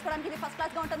ఈజీగా కట్ చేసుకోవడానికి ఇది ఫస్ట్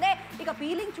క్లాస్ గా ఉంటుంది. ఇక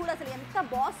పీలింగ్ చూడు అసలు ఎంత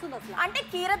బాగుంది అసలు. అంటే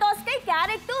కీర దోసకాయ,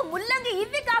 క్యారెట్, ముల్లంగి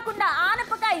ఇవి కాకుండా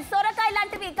ఆనపకాయ, సొరకాయ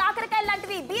లాంటివి, కాకరకాయ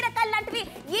లాంటివి, బీరకాయ లాంటివి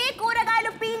ఏ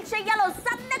కూరగాయలు పీల్ చెయ్యాలో,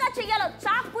 సన్నగా చెయ్యాలో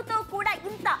చాకుతో కూడా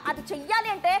ఇంత అది చెయ్యాలి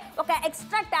అంటే ఒక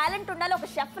ఎక్స్ట్రా టాలెంట్ ఉండాలి, ఒక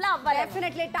షెఫ్ లా అవ్వాలి.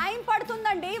 డెఫినెట్లీ టైం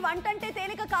పడుతుందండి. వంట అంటే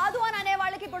తేలిక కాదు అని అనే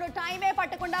వాళ్ళకి ఇప్పుడు టైమే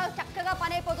పట్టకుండా చక్కగా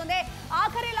పని అయిపోతుంది.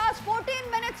 ఆఖరి last 14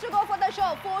 minutes to go for the show.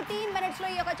 14 minutes లో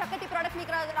ఈ యొక్క చక్కటి ప్రోడక్ట్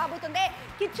మీకు రాబోతుంది.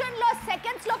 కిచెన్ లో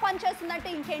సెకండ్స్ లో పని చేస్తుందంటే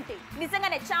ఇంకేంటి.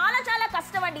 నిజంగానే చాలా చాలా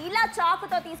కష్టం అండి. ఇలా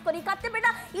చాకుతో తీసుకొని కత్తిపీట,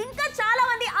 ఇంకా చాలా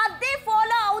మంది అదే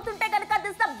ఫాలో అవుతుంటే కనుక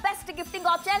this the best gifting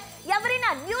option. ఎవరైనా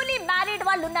న్యూలీ మ్యారీడ్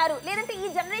వాళ్ళు ఉన్నారు, లేదంటే ఈ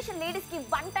జనరేషన్ లేడీస్ కి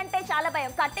వంట అంటే చాలా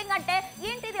భయం. కటింగ్ అంటే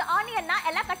ఏంటిది, ఆనియన్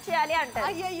ఎలా కట్ చేయాలి అంటారు.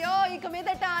 అయ్యయ్యో, ఇక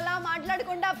మీదట అలా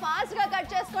మాట్లాడకుండా ఫాస్ట్ గా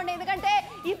కట్ చేసుకోండి. ఎందుకంటే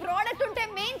ఈ ప్రోడక్ట్ ఉంటే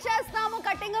మేం చేస్తాము,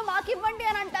 కటింగ్ మాకు ఇవ్వండి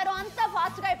అని అంటారు. అంత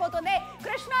ఫాస్ట్ గా అయిపోతుంది.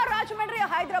 కృష్ణ, రాజమండ్రి,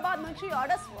 హైదరాబాద్ నుంచి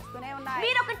ఆర్డర్స్ వస్తూనే ఉన్నాయి.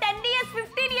 మీరు ఒక 10 years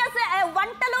 15 years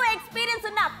వంటలో ఎక్స్పీరియన్స్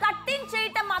ఉన్న కటింగ్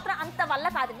చేయటం మాత్రం అంత వల్ల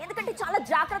కాదు, ఎందుకంటే చాలా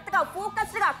జాగ్రత్తగా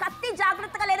ఫోకస్డ్ గా కత్తి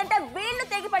జాగ్రత్తగా లేదంటే వేళ్ళు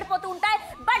తెగి పడిపోతూ ఉంటాయి.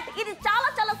 బట్ ఇది చాలా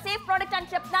చాలా సేఫ్ ప్రోడక్ట్ అని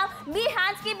చెప్తున్నా. మీ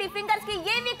హ్యాండ్స్ కి మీ ఫింగర్స్ కి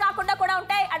ఏమీ కాకుండా కూడా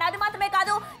ఉంటాయి. అండ్ అది మాత్రమే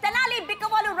కాదు, తెనాలి,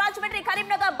 బిక్కవాలు, రాజమండ్రి,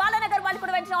 కరీంనగర్, బాలానగర్ వాళ్ళు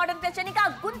కూడా వెంటనే ఆర్డర్ చేయండి. ఇంకా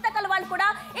గుంతకల్ వాళ్ళు కూడా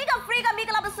ఇంకా ఫ్రీగా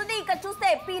మీకు లభిస్తుంది. ఇంకా చూస్తే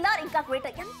పీలర్ ఇంకా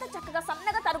గ్రేటర్ ఎంత చక్కగా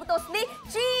సన్నగా తరుగుతూ వస్తుంది.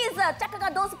 చీజ్ చక్కగా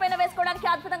దోస పైన వేసుకోవడానికి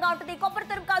అద్భుతంగా ఉంటుంది. కొబ్బరి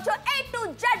తురుము కావచ్చు, A to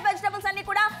Z వెజిటబుల్స్ అన్ని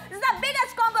కూడా ఇస్ ద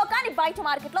బిగ్గెస్ట్ కాంబో. కానీ బయట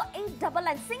మార్కెట్ లో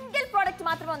 899 సింగిల్ ప్రోడక్ట్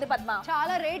మాత్రమే ఉంది పద్మ.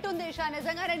 చాలా రేట్ ఉంది ఇషా,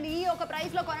 నిజంగా ఈ ఒక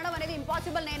ప్రైస్ లో కొనడం అనేది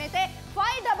ఇంపాసిబుల్. నేనైతే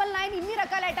 599 ఇన్ని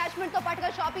రకాల అటాచ్మెంట్ తో పాటుగా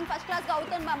షాపింగ్ ఫస్ట్ క్లాస్ గా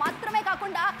అవుతుంది. మాత్రమే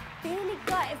కాకుండా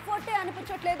తేలిగ్గా ఎఫర్టే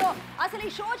అనిపించట్లేదు. అసలు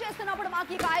ఈ షో చేస్తున్నప్పుడు మాకు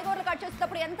ఈ కాయగూరలు కట్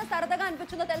చేసేటప్పుడు ఎంత సరదాగా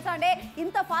అనిపించిందో తెలుసా అండి.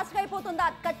 ఇంత ఫాస్ట్ గా అయిపోతుందా?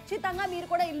 ఖచ్చితంగా మీరు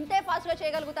కూడా ఇంతే ఫాస్ట్ గా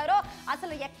చేయగలుగుతారో.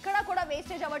 అసలు ఎక్కడ కూడా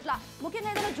వేస్టేజ్ అవ్వట్లా.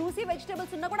 ముఖ్యంగా ఏదైనా జ్యూసీ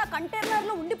వెజిటబుల్స్ ఉన్నా కూడా కంటైనర్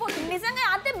లో ఉండిపోతుంది. నిజంగా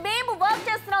అంటే మేము వర్క్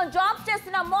చేస్తున్నాం, జాబ్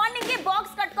చేస్తున్నాం, మార్నింగ్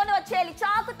బాక్స్ కట్టుకొని వచ్చేయాలి.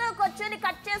 చాకుతో కూర్చొని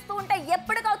కట్ చేస్తూ ఉంటే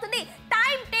ఎప్పటికవుతుంది.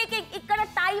 టైం టేకింగ్, ఇక్కడ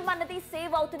టైం అన్నది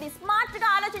సేవ్ అవుతుంది. స్మార్ట్ గా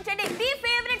ఆలోచించండి. మీ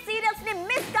ఫేవరెట్ సీరియల్స్ ని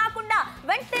మిస్ కాకుండా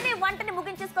వెంటనే వంటని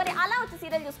ముగించేసుకొని అలా వచ్చి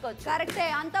సీరియల్ చూసుకోవచ్చు. కరెక్టే,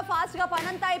 అంత ఫాస్ట్ గా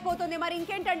పనంతా అయిపోతుంది. మరి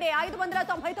ఇంకేంటండి,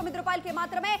 599 రూపాయలకి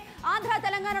మాత్రమే ఆంధ్ర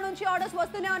తెలంగాణ నుంచి ఆర్డర్స్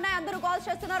వస్తూనే ఉన్నాయి. అందరూ కాల్స్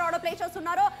చేస్తున్నారు, ఆర్డర్ ప్లేస్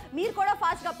చేస్తున్నారు. మీరు కూడా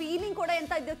ఫాస్ట్ గా పీలింగ్ కూడా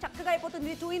ఎంత చక్కగా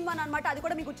అయిపోతుంది. 2-in-1 అన్నమాట. అది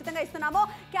కూడా మీకు ఉచితంగా ఇస్తున్నాము.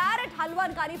 క్యారెట్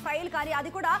హల్వాన్ కానీ ఫ్రైల్ కానీ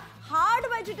అది కూడా హార్డ్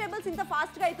వెజిటేబుల్స్ ఇంత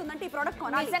ఫాస్ట్ గా అవుతుందంటే ఈ ప్రోడక్ట్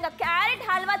కొనాలి. నిజంగా క్యారెట్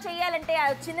హల్వా చేయాలంటే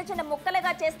చిన్న చిన్న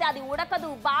ముక్కలుగా చేస్తే అది ఉడకదు,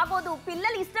 బాగోదు,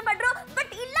 పిల్లలు ఇష్టపడరు.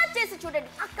 బట్ ఇలా చేసి చూడండి,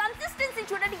 ఆ కన్సిస్టెన్సీ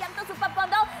చూడండి ఎంత సూపర్ గా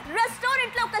ఉందో.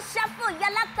 రెస్టారెంట్ లో ఒక షెఫ్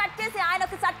ఎలా కట్ చేసి ఆయన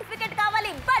ఒక సర్టిఫికేట్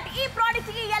కావాలి. బట్ ఈ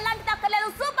ప్రోడక్ట్ కి ఎలాంటి దక్కలేదు.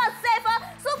 సూపర్ సేఫ్,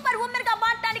 సూపర్ ఉమెన్ గా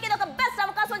మారడానికి ఇది ఒక బెస్ట్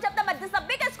అవకాశం చెప్తాం. But this the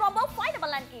biggest combo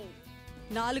 599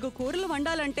 4 కూరలు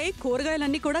వండాలంటే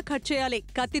కూరగాయలన్నీ కూడా కట్ చేయాలి.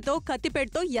 కత్తితో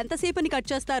కత్తిపెట్టుతో ఎంతసేపని కట్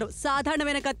చేస్తారు?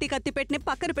 సాధారణమైన కత్తిపెట్టిని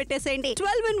పక్కన పెట్టేసేయండి.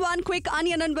 12-in-1 quick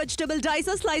onion and vegetable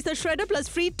డైసర్ slicer ష్రెడర్ plus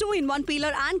free 2-in-1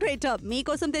 peeler and greater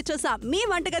మీకోసం తెచ్చేసా. మీ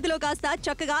వంటగదిలో కాస్త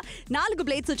చక్కగా 4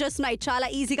 బ్లేడ్స్ వచ్చేస్తున్నాయి. చాలా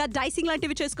ఈజీగా డైసింగ్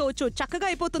లాంటివి చేసుకోవచ్చు. చక్కగా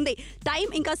అయిపోతుంది. టైం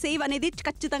ఇంకా సేవ్ అనేది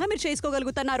ఖచ్చితంగా మీరు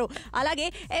చేసుకోగలుగుతున్నారు. అలాగే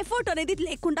ఎఫర్ట్ అనేది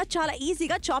లేకుండా చాలా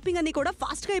ఈజీగా చాపింగ్ అన్ని కూడా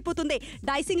ఫాస్ట్ గా అయిపోతుంది.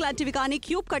 డైసింగ్ లాంటివి కానీ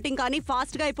క్యూబ్ కటింగ్ కానీ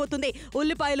ఫాస్ట్ గా అయిపోతుంది.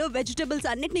 ఉల్లిపాయలు, వెజిటబుల్స్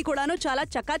అన్నిటిని కూడాను చాలా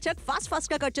చకాచక్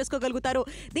ఫాస్ట్ గా కట్ చేసుకోగలుగుతారు.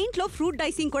 దీంట్లో ఫ్రూట్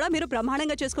డైసింగ్ కూడా మీరు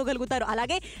బ్రహ్మాండంగా చేసుకోగలుగుతారు.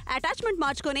 అలాగే అటాచ్మెంట్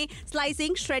మార్చుకొని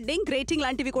స్లైసింగ్, ష్రెడ్డింగ్, గ్రేటింగ్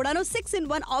లాంటివి కూడాను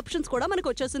 6-in-1 ఆప్షన్స్ కూడా మనకు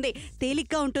వచ్చేస్తుంది.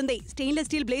 తేలిగ్గా ఉంటుంది. స్టెయిన్లెస్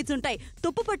స్టీల్ బ్లేడ్స్ ఉంటాయి.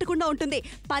 తుప్పు పట్టకుండా ఉంటుంది.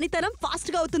 పనితనం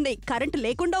ఫాస్ట్ గా అవుతుంది. కరెంట్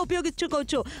లేకుండా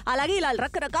ఉపయోగించుకోవచ్చు. అలాగే ఇలా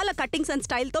రకరకాల కట్టింగ్స్ అండ్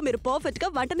స్టైల్ తో మీరు పర్ఫెక్ట్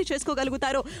గా వంటని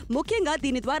చేసుకోగలుగుతారు. ముఖ్యంగా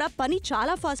దీని ద్వారా పని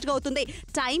చాలా ఫాస్ట్ గా అవుతుంది.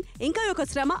 టైం ఇంకా ఒక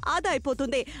శ్రమ ఆదా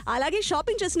అయిపోతుంది. అలాగే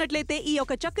షాపింగ్ చేసినట్లయితే ఈ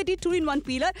ఒక చక్కటి 2-in-1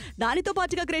 పీలర్, దానితో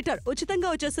పాటుగా గ్రేటర్ ఉచితంగా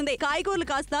వచ్చేస్తుంది. కాయగూరలు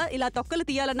కాస్త ఇలా తొక్కలు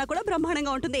తీయాలన్నా కూడా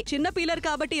బ్రహ్మాండంగా ఉంటుంది. చిన్న పీలర్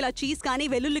కాబట్టి ఇలా చీజ్ కానీ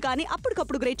వెల్లుల్లి కానీ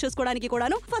అప్పటికప్పుడు గ్రేట్ చేసుకోవడానికి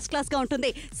కూడాను ఫస్ట్ క్లాస్ గా ఉంటుంది.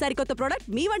 సరికొత్త ప్రోడక్ట్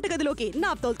మీ వంటగదిలోకి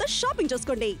నాప్తోల్తో షాపింగ్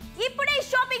చేసుకోండి. ఇప్పుడే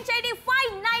షాపింగ్ చేయండి.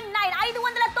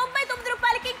 599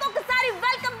 రూపాయలకి. ఇంకొకసారి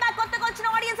వెల్కమ్ బ్యాక్. కొత్తగా వచ్చిన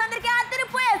ఆడియన్స్ అందరికీ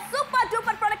అదిరిపోయే సూపర్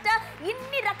డూపర్ ప్రొడక్ట్.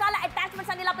 ఇన్ని రకాల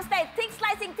అటాచ్మెంట్స్ అన్ని లభిస్తాయి. థిక్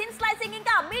స్లైసింగ్, థిన్ స్లైసింగ్,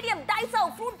 ఇంకా మీడియం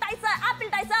డైసర్, ఫ్రూట్ డైసర్,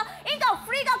 ఆపిల్ డైసర్, ఇంకా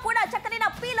ఫ్రీగా కూడా చక్కనైన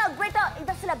పీలర్, గ్రేటర్.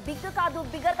 ఇది అసలు బిగ్గర్ కాదు,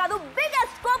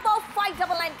 బిగ్గెస్ట్ కాంబో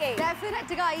 599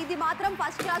 డెఫినెట్ గా ఇది మాత్రం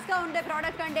ఫస్ట్ క్లాస్ గా ఉండే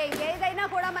ప్రోడక్ట్ అండి. ఏదైనా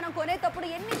కూడా మనం కొనేటప్పుడు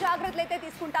ఎన్ని జాగ్రత్తలు అయితే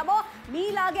తీసుకుంటామో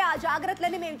మీలాగే ఆ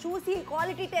జాగ్రత్తలని మేము చూసి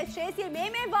క్వాలిటీ టెస్ట్ చేసి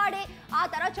మేమే వాడి ఆ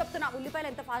తర్వాత చెప్తున్నా. ఉల్లిపాయలు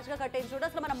ఎంత ఫాస్ట్ గా కట్ అయింది చూడు.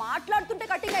 అసలు మనం మాట్లాడుతుంటే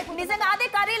కట్టింగ్ అయిపోతుంది. నిజంగా అదే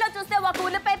కర్రీలో చూస్తే ఒక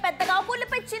ఉల్లిపాయ పెద్దగా, ఒక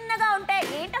ఉల్లిపాయ చిన్నగా ఉంటే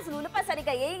ఏంటి అసలు ఉల్లిపాయ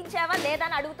సరిగ్గా వేయించావా లేదా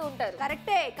అని అడుగుతూ ఉంటారు.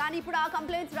 కరెక్టే, కానీ ఇప్పుడు ఆ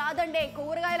కంప్లైంట్స్ రాదండి.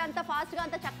 కూరగాయలు అంత ఫాస్ట్ గా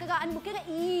అంత చక్కగా అని ముఖ్యంగా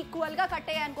ఈక్వల్ గా కట్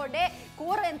అయ్యాయి అనుకోండి,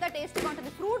 కూర ఎంత టేస్టీగా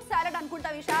ఉంటుంది. ఫ్రూట్ సాలెడ్ అనుకుంటా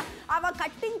విషా, అవ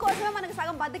కట్టింగ్ కోసమే మనకి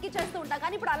సగం బద్దకి చేస్తూ ఉంటాం.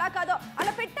 కానీ ఇప్పుడు అలా కాదు,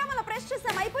 అలా పెట్టాం, అలా ప్రెస్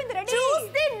చేస్తాం, అయిపోయింది, రెడీ.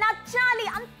 చూస్తే నచ్చాలి,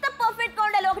 అంత పర్ఫెక్ట్ గా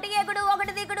ఉండాలి. ఒకటి ఎగుడు,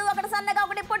 ఒకటి దిగుడు, ఒకటి సన్నగా,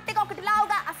 ఒకటి పొట్టిగా, ఒకటి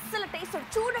లావుగా. అస్సలు టేస్ట్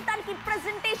చూడటానికి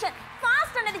ప్రెజెంటేషన్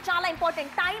ఫాస్ట్ అనేది చాలా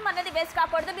ఇంపార్టెంట్. టైం అనేది వేస్ట్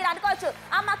కాకూడదు. మీరు అనుకోవచ్చు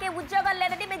మాకే ఉద్యోగాలు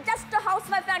లేదండి, మీరు జస్ట్ హౌస్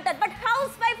వైఫ్ అంటారు. But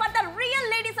house wife or the real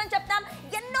ladies అని చెప్తాం.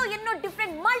 ఎన్నో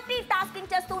డిఫరెంట్ మల్టీ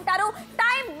టాస్కింగ్ చేస్తూ ఉంటారు.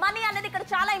 టైం, మనీ అనేది ఇక్కడ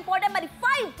చాలా ఇంపార్టెంట్. మరి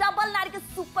 599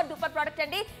 సూపర్ డూపర్ ప్రోడక్ట్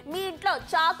అండి. మీ ఇంట్లో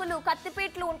చాకులు,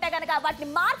 కత్తిపీట్లు ఉంటే కనుక వాటిని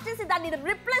మార్చేసి దాన్ని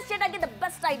రిప్లేస్ చేయడానికి ద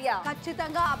బెస్ట్ ఐడియా.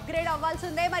 ఖచ్చితంగా అప్గ్రేడ్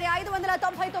అవ్వాల్సిందే. మరి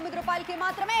 599 రూపాయలకి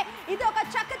మాత్రమే ఇది ఒక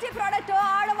చక్కటి ప్రోడక్ట్.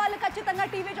 ఆడవాళ్ళు ఖచ్చితంగా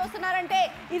టీవీ చూస్తున్నారంటే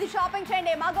ఇది షాపింగ్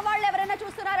చేయండి. మగవాళ్ళు ఎవరైనా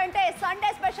చూస్తున్నారంటే సండే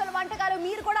స్పెషల్ వంటకాలు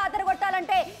మీరు కూడా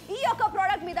అదరగొట్టాలంటే ఈ యొక్క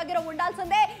ప్రోడక్ట్ మీ దగ్గర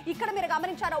ఉండాల్సిందే. ఇక్కడ మీరు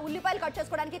గమనించారా, ఉల్లిపాయలు కట్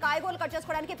చేసుకోవడానికి, కాయగూరలు కట్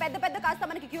చేసుకోవడానికి పెద్ద కాస్త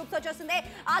మనకి క్యూబ్స్ వచ్చేస్తుంది.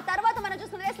 ఆ తర్వాత మనం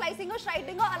చూస్తున్నదే స్లైసింగ్,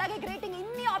 స్ట్రైటింగ్, అలాగే గ్రేటింగ్,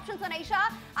 ఇన్ని ఆప్షన్స్ ఉన్నాయి.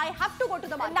 I have to go to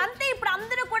the market. అంతే, ఇప్పుడు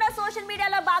అందరూ కూడా సోషల్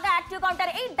మీడియాలో బాగా యాక్టివ్ గా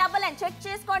ఉంటారు. 899 చెక్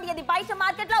చేసుకోండి. ఇది బయట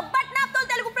మార్కెట్ లో. బట్ నాతో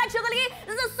తెలుగు ప్రేక్షకులకి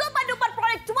సూపర్ డూపర్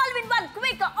ప్రోడక్ట్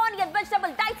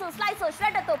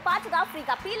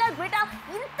ఇంకా పీలర్ గ్రేటర్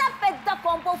ఇంత పెద్ద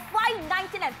కాంబో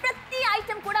 599 ప్రతి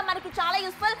ఐటమ్ కూడా మనకి చాలా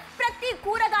యూస్ఫుల్ ప్రతి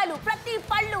కూరగాయలు ప్రతి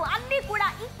పళ్ళు అన్ని కూడా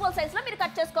ఈక్వల్ సైజ్ లో మీరు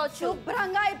కట్ చేసుకోవచ్చు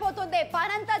శుభ్రంగా అయిపోతుంది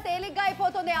పనంతా తేలిగ్గా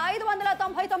అయిపోతుంది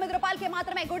 599 రూపాయలకి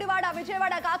మాత్రమే గుడివాడ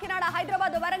విజయవాడ కాకినాడ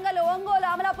హైదరాబాద్ వరంగల్ ఒంగోలు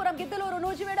అమలాపురం గిద్దలూరు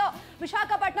నూజివీడు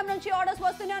విశాఖపట్నం నుంచి ఆర్డర్స్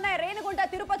వస్తూనే ఉన్నాయి రేణిగుంట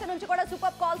తిరుపతి నుంచి కూడా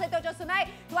సూపర్ కాల్స్ అయితే వచ్చేస్తున్నాయి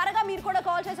త్వరగా మీరు కూడా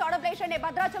కాల్ చేసి ఆర్డర్ ప్లేస్ చేయండి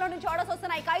భద్రాచలం నుంచి ఆర్డర్స్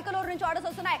వస్తున్నాయి కైకలూరు నుంచి ఆర్డర్స్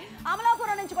వస్తున్నాయి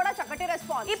అమలాపురం నుంచి కూడా చక్కటి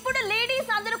రెస్పాన్స్ ఇప్పుడు లేడీస్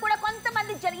అందరూ కూడా కొంతమంది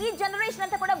ఈ జనరేషన్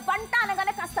అంతా కూడా వంట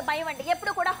అనగానే కాస్త భయం అండి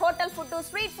ఎప్పుడు కూడా హోటల్ ఫుడ్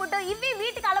స్ట్రీట్ ఫుడ్ ఇవి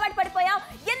వీటికి అలవాటు పడిపోయాం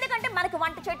ఎందుకంటే మనకి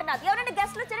వంట చేయటం రాదు ఎవరైనా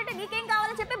గెస్ట్లు వచ్చారంటే నీకేం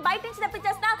కావాలని చెప్పి బయట నుంచి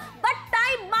తెప్పించేస్తా బట్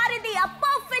టైం మారింది ఆ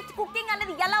పర్ఫెక్ట్ కుకింగ్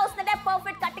అనేది ఎలా వస్తుందంటే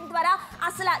పర్ఫెక్ట్ కటింగ్ ద్వారా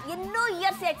అసలు ఎన్నో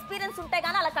ఇయర్స్ ఎక్స్పీరియన్స్ ఉంటాయి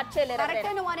కానీ అలా కట్ చేయలేరు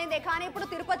కరెక్టే నువ్వు అనేది కానీ ఇప్పుడు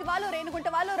తిరుపతి వాళ్ళు రేణిగుంట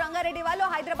వాళ్ళు రంగారెడ్డి వాళ్ళు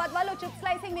హైదరాబాద్ వాళ్ళు చిప్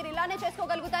స్లైసింగ్ మీరు ఇలానే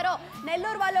చేసుకోగలుగుతారు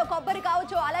నెల్లూరు వాళ్ళు కొబ్బరి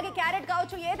కావచ్చు అలాగే క్యారెట్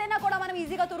కావచ్చు ఏదైనా కూడా మనం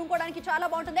ఈజీగా తురుముకోవడానికి చాలా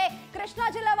బాగుంటుంది కృష్ణా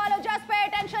జిల్లా వాళ్ళు జస్ట్ పే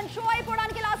అటెన్షన్ షో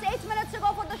అయిపోవడానికి last 8 minutes to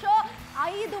go for the show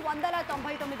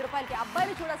 599 రూపాయలకి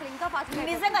అబ్బాయిలు చూడ అసలు ఇంకా ఫాస్ట్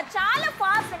నిజంగా చాలా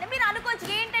ఫాస్ట్ అండి మీరు అనుకోవచ్చు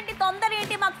ఏంటంటే తొందర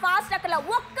ఏంటి మాకు ఫాస్ట్ అక్కడ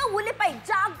ఒక్క ఉల్లిపాయ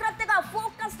జాగ్రత్తగా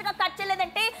ఫోకస్డ్ గా కట్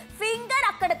చేయలేదంటే ఫింగర్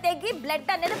అక్కడ తెగి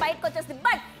బ్లడ్ అనేది బయటకు వచ్చేస్తుంది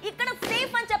బట్ ఇక్కడ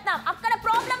సేఫ్ అని చెప్తాం అక్కడ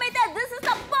ప్రాబ్లం అయితే this is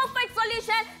the perfect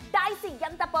solution డైసింగ్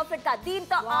ఎంత పర్ఫెక్ట్ గా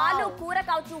దీంతో ఆలు కూర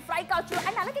కావచ్చు ఫ్రై కావచ్చు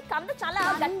అండ్ అలాగే కంద చాలా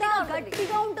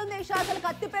గట్టిగా ఉంటుంది అసలు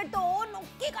కత్తి పెడుతూ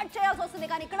నొక్కి కట్ చేయాల్సి వస్తుంది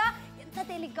కానీ ఇక్కడ ఎంత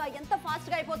తేలిగ్గా ఎంత ఫాస్ట్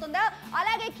గా అయిపోతుందో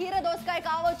అలాగే కీర దోసకాయ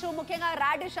కావచ్చు ముఖ్యంగా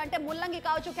రాడిష్ అంటే ముల్లంగి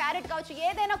కావచ్చు క్యారెట్ కావచ్చు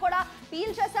ఏదైనా కూడా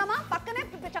పీల్ చేసామా పక్కనే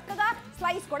చక్కగా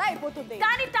స్లైస్ కూడా అయిపోతుంది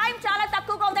కానీ టైం చాలా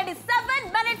తక్కువగా ఉందండి 7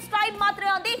 minutes టైం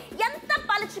మాత్రమే ఉంది ఎంత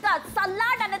పలుచగా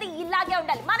సలాడ్ అనేది ఇలాగే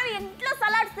ఉండాలి మనం ఇంట్లో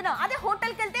సలాడ్స్ తినాం అదే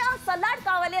హోటల్కి వెళ్తే ఆ సలాడ్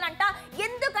కావాలి అని అంట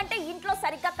ఎందుకంటే ఇంట్లో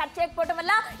సరిగ్గా కట్ చేయకపోవడం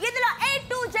వల్ల ఇందులో A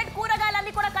to Z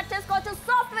కూరగాయలన్నీ కూడా కట్ చేసుకోవచ్చు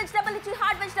సాఫ్ట్ వెజిటబుల్ నుంచి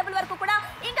హార్డ్ వెజిటబుల్ వరకు కూడా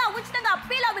ఇంకా ఉచితంగా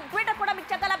పీలర్ విత్ గ్రేటర్ కూడా మీకు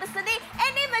చక్కగా లభిస్తుంది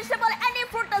any vegetable any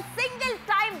fruit single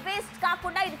time waste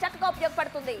కాకుండా ఇది చక్కగా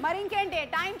ఉపయోగపడుతుంది మరి ఇంకేంటి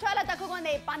టైం చాలా తక్కువగా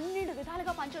ఉంది 12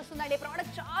 విధాలుగా పనిచేస్తుందండి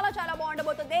ప్రోడక్ట్ చాలా చాలా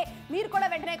బాగుండబోతుంది మీరు కూడా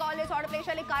వెంటనే కాల్ చేసి ఆర్డర్ ప్లేస్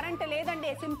చేయాలి కరెంట్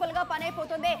లేదండి సింపుల్ గా పని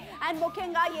అయిపోతుంది అండ్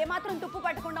ముఖ్యంగా ఏమాత్రం తుప్పు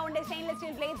పట్టకుండా ఉండే స్టెయిన్లెస్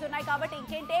స్టీల్ ప్లేట్స్ ఉన్నాయి కాబట్టి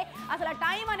ఇంకేంటి అసలు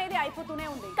టైం అనేది అయిపోతూనే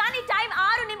ఉంది కానీ టైం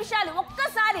 6 నిమిషాలు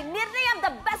ఒక్కసారి నిర్ణయం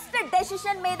ద బెస్ట్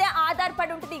డెసిషన్ మీదే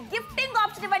ఆధారపడి ఉంటుంది గిఫ్టింగ్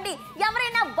ఆప్షన్ ఇవ్వండి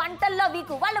ఎవరైనా వంటల్లో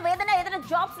వీకు వాళ్ళు ఏదైనా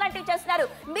జాబ్స్ లాంటివి చేస్తున్నారు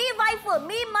మీ వైఫ్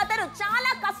మీ మదర్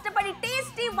చాలా కష్టపడి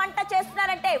టేస్టీ వంట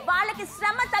చేస్తున్నారంటే వాళ్ళకి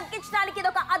శ్రమ తగ్గించడానికి ఇది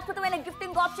ఒక అద్భుతమైన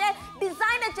gifting option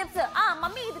designer chips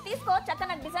mummy ఇది తీసుకో చక్కగా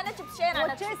నాకు డిజైనర్ చిప్స్ చేయను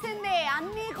వచ్చేసింది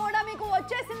అన్ని కూడా మీకు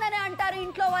వచ్చేసిందని అంటారు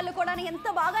ఇంట్లో వాళ్ళు కూడా ఎంత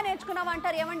బాగా నేర్చుకున్నావు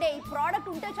అంటారు ఏమండి ఈ ప్రోడక్ట్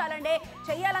ఉంటే చాలండి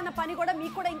చెయ్యాలన్న పని కూడా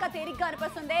మీకు కూడా ఇంకా తేలిగ్గా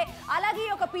అనిపిస్తుంది అలాగే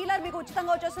ఒక పీలర్ మీకు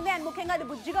ఉచితంగా వచ్చేస్తుంది అండ్ ముఖ్యంగా అది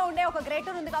బుజ్జిగా ఉండే ఒక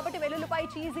గ్రేటర్ ఉంది కాబట్టి వెల్లుల్లిపాయ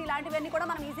చీజ్ ఇలాంటివన్నీ కూడా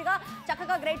మనం ఈజీగా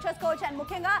చక్కగా గ్రేట్ చేసుకోవచ్చు అండ్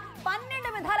ముఖ్యంగా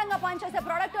 12 విధాలుగా పనిచేసే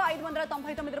ప్రోడక్ట్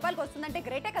 599 రూపాయలకి వస్తుందంటే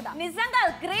గ్రేటే కదా నిజంగా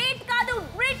గ్రేట్ కాదు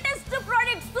greatest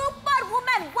product super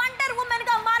women wonder women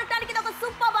గా మారడానికి ఇది ఒక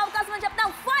సూపర్ అవకాశం అని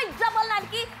చెప్తాం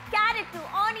 599 కి క్యారెట్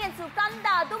ఆనియన్స్ కంద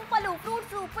దుంపలు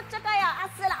ఫ్రూట్స్ పుచ్చకాయ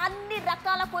అసలు అన్ని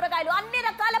రకాల కూరగాయలు అన్ని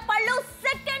రకాల పళ్ళు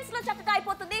సెకండ్స్ లో చక్కగా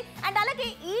అయిపోతుంది అండ్ అలాగే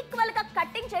ఈక్వల్ గా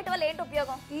కట్టింగ్ చేయడం వల్ల ఏంటి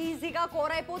ఉపయోగం ఈజీగా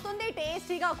కూర అయిపోతుంది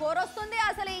టేస్టీగా కూర వస్తుంది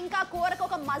అసలు ఇంకా కూరకు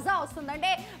ఒక మజా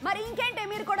వస్తుందండి మరి ఇంకేంటి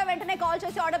మీరు కూడా వెంటనే కాల్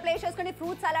చేసి ఆర్డర్ ప్లేస్ చేసుకుని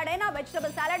ఫ్రూట్ సలాడ్ అయినా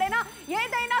వెజిటబుల్ సలాడ్ అయినా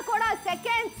ఏదైనా కూడా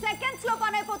సెకండ్స్ లో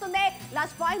పని అయిపోతుంది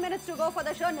last 5 minutes to go for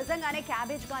the show నిజంగానే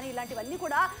క్యాబేజ్ కానీ ఇలాంటివన్నీ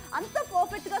కూడా అంత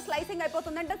పర్ఫెక్ట్ గా స్లైసింగ్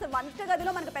అయిపోతుందంటే అసలు వంట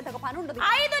గదిలో మనకు పెద్దగా పని ఉండదు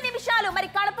 5 నిమిషాలు మరి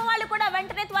కడప వాళ్ళు కూడా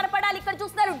వెంటనే త్వరపడాలి ఇక్కడ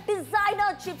చూస్తున్నారు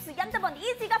డిజైనర్ చిప్స్ ఎంత బాగుంది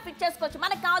ఈజీగా ఫిట్ చేసుకోవచ్చు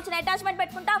మనకు కావాల్సిన అటాచ్మెంట్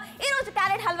పెట్టుకుంటాం ఈ రోజు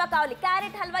క్యారెట్ హల్వా కావాలి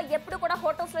క్యారెట్ హల్వా ఎప్పుడు కూడా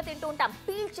హోటల్స్ లో తింటూ ఉంటాం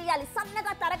పీల్ చేయాలి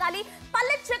సన్నగా తరగాలి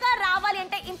పల్లెచ్చగా రావాలి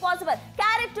అంటే ఇంపాసిబుల్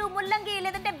క్యారెట్ ముల్లంగి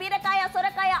లేదంటే బీరకాయ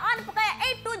సొరకాయ ఆనపకాయ A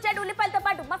to Z ఉల్లిపాయలతో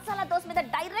పాటు మసాలా దోశ మీద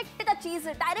డైరెక్ట్ గా చీజ్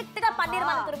డైరెక్ట్ గా పన్నీర్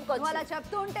మనం తురుముకోవచ్చు అలా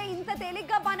చెప్తూ ఉంటే ఇంత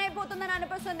తేలిగ్గా పని అయిపోతుందని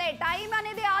అనిపిస్తుంది టైం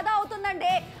అనేది ఆదా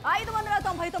అవుతుందండి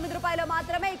 599 రూపాయలు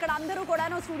మాత్రమే ఇక్కడ అందరూ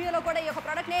కూడాను స్టూడియోలో కూడా ఈ యొక్క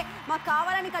ప్రోడక్ట్ ని మాకు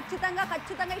కావాలని ఖచ్చితంగా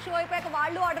ఈ షో అయిపోయాక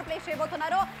వాళ్ళు ఆర్డర్ ప్లేస్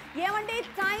చేయబోతున్నారు ఏమంటే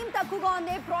టైం తక్కువగా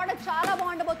ఉంది ప్రోడక్ట్ చాలా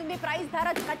బాగుండబోతుంది ప్రైస్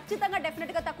ధర ఖచ్చితంగా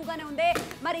డెఫినెట్ గా తక్కువగానే ఉంది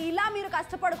మరి ఇలా మీరు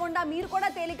కష్టపడకుండా మీరు కూడా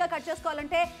తేలిగ్గా కట్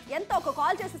చేసుకోవాలంటే ఎంత ఒక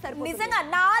కాల్ చేసి సరిపోతుంది నిజంగా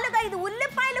 4-5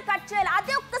 ఉల్లిపాయలు కట్ చేయాలి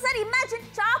అదే ఒక్కసారి ఇమాజిన్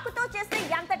చాకుతో చేస్తే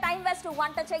ఎంత టైం వేస్ట్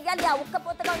వంట చేయాలి ఆ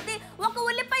ఉక్కపోతగా ఉంది ఒక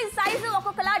ఉల్లిపాయ సైజు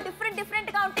ఒక్కొక్కలా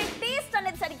డిఫరెంట్ గా ఉంటే టేస్ట్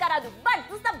అనేది సరిగ్గా రాదు బట్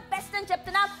దిస్ ద బెస్ట్ అని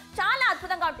చెప్తున్నా చాలా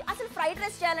అద్భుతంగా ఉంటుంది అసలు ఫ్రైడ్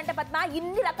రైస్ చేయాలంటే పద్మ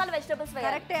ఇన్ని రకాల వెజిటబుల్స్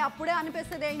కరెక్టే అప్పుడే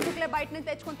అనిపిస్తుంది ఇందుకులే బయట నుంచి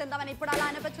తెచ్చుకుని తిందామని ఇప్పుడు అలా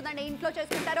అనిపించదండి ఇంట్లో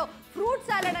చేసుకుంటారు ఫ్రూట్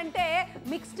సాలడ్ అంటే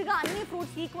మిక్స్డ్ గా అన్ని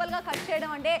ఫ్రూట్స్ ఈక్వల్ గా కట్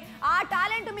చేయడం అంటే ఆ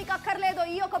టాలెంట్ మీకు అక్కర్లేదు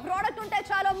ఈ ఒక ప్రోడక్ట్ ఉంటే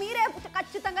చాలు మీరే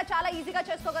ఖచ్చితంగా చాలా ఈజీగా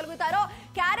చేసుకోగలుగుతారో.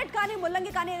 క్యారెట్ కానీ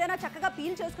ముల్లంగి కానీ ఏదైనా చక్కగా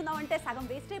పీల్ చేసుకుందాం అంటే సగం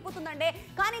వేస్ట్ అయిపోతుందండి.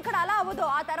 కానీ ఇక్కడ అలా అవ్వదు.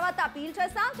 ఆ తర్వాత పీల్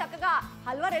చేస్తాం, చక్కగా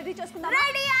హల్వా రెడీ చేసుకుందాం.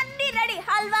 రెడీ, అన్ని రెడీ.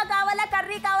 హల్వా కావాలా,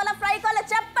 కర్రీ కావాలా, ఫ్రై కావాలా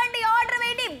చెప్పండి, ఆర్డర్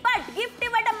వేయండి. బట్ గిఫ్ట్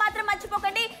ఇవ్వడం మాత్రం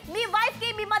మర్చిపోకండి. మీ వైఫ్ కి,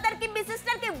 మీ మదర్ కి, మీ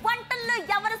సిస్టర్ కి వంటల్లో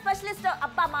ఎవరు స్పెషలిస్ట్?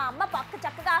 అబ్బా మా అమ్మ పక్క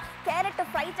చక్కగా క్యారెట్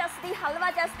ఫ్రై చేస్తుంది, హల్వా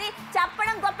చేస్తుంది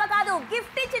చెప్పడం గొప్ప కాదు.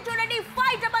 గిఫ్ట్ ఇచ్చి చూడండి.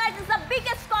 588 ఇస్ ద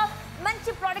బిగ్గెస్ట్ కాస్ట్.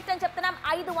 మంచి ప్రోడక్ట్ అని చెప్తున్నాం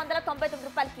 599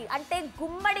 రూపాయలకి. అంటే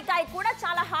గుమ్మడికాయ కూడా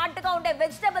చాలా హార్డ్ గా ఉండే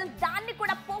వెజిటబుల్, దాన్ని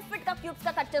కూడా పర్ఫెక్ట్ గా క్యూబ్స్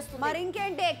గా కట్ చేస్తుంది. మరి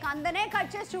ఇంకేంటి, కందనే కట్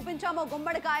చేసి చూపించాము.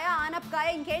 గుమ్మడికాయ, ఆనపకాయ,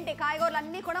 ఇంకేంటి కాయగూరలు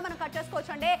అన్ని కూడా మనం కట్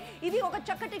చేసుకోవచ్చు అండి. ఇది ఒక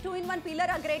చక్కటి 2-in-1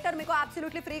 పీలర్ గ్రేటర్ మీకు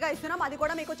అబ్సల్యూట్లీ ఫ్రీగా ఇస్తున్నాం. అది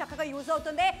కూడా మీకు చక్కగా యూజ్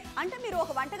అవుతుంది. అంటే మీరు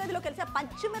ఒక వంటగదిలోకి వెళ్తే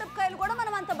పచ్చిమిరపకాయలు కూడా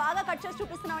మనం అంత బాగా కట్ చేసి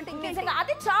చూపిస్తున్నాం అంటే ఇంకేంటి.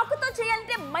 అది చాకుతో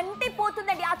చేయాలంటే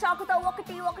మండిపోతుందండి. ఆ చాకుతో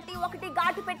ఒకటి ఒకటి ఒకటి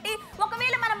ఘాటు పెట్టి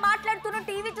ఒకవేళ మనం మాట్లాడుతున్న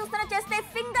టీవీ చూస్తున్న చేస్తే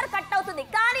ఫింగర్ కట్ అవుతుంది.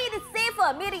 కానీ ఇది సేఫ్.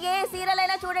 మీరు ఏ సీరియల్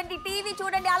అయినా చూడండి, టీవీ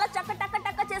చూడండి, అలా చక్క టక్క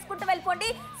టక్క చేసుకుంటూ వెళ్ళిపోండి.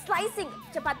 స్లైసింగ్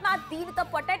పద్మ, దీనితో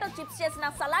పొటాటో చిప్స్ చేసిన,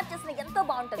 సలాడ్ చేసిన ఎంతో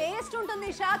బాగుంటుంది. టేస్ట్ ఉంటుంది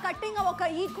షా. కట్టింగ్ ఒక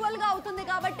ఈక్వల్ గా అవుతుంది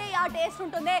కాబట్టి ఆ టేస్ట్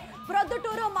ఉంటుంది.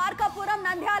 ప్రొద్దుటూరు, మార్కాపురం,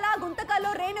 నంద్యాల,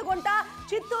 గుంతకల్లు, రేణిగుంట,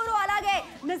 చిత్తూరు, అలాగే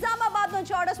నిజామాబాద్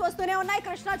నుంచి ఆర్డర్స్ వస్తూనే ఉన్నాయి.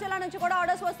 కృష్ణా జిల్లా నుంచి కూడా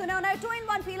ఆర్డర్స్ వస్తూనే ఉన్నాయి.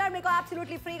 2-in-1 పీలర్ మీకు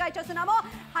అబ్సల్యూట్లీ ఫ్రీగా ఇచ్చేస్తున్నాము.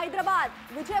 హైదరాబాద్,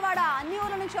 విజయవాడ, అన్ని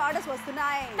ఊర్ల నుంచి ఆర్డర్స్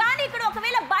వస్తున్నాయి. కానీ ఇక్కడ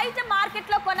ఒకవేళ బయట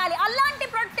మార్కెట్ లో కొనాలి అలాంటి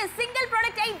ప్రొడక్ట్, సింగిల్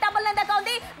ప్రొడక్ట్ 899 దాకా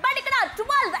ఉంది. బట్ ఇక్కడ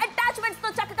 12 అటాచ్మెంట్స్ తో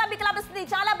చక్కగా మీకు లభిస్తుంది.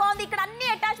 చాలా బాగుంది. ఇక్కడ అన్ని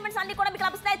అటాచ్మెంట్స్ అన్ని కూడా మీకు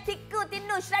లభిస్తాయి. థిక్,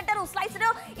 తిన్ను, ష్రెడర్, స్లైసర్,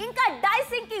 ఇంకా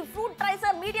డైసింగ్ కి ఫ్రూట్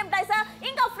ట్రైసర్, మీడియం ట్రైసర్,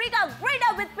 ఇంకా ఫ్రీగా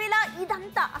గ్రేటర్ విత్ పీలర్.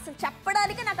 ఇదంతా అసలు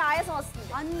చెప్పడానికి నాకు ఆయాసం వస్తుంది.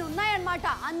 అన్ని ఉన్నాయన్నమాట.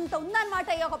 అంత ఉందన్నమాట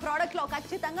ఈ ఒక ప్రోడక్ట్ లో.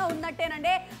 ఖచ్చితంగా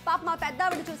ఉన్నట్టేనండి. పాప మా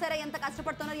పెద్దావిడ చూసారా ఎంత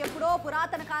కష్టపడుతున్నారు. ఎప్పుడో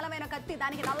పురాతన కాలమైన కత్తి,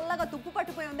 దానికి నల్లగా తుప్పు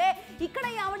పట్టిపోయి ఉంది. ఇక్కడ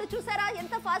ఈ ఆవిడ చూసారా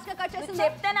ఎంత ఫాస్ట్ గా కట్ చేస్తుంది.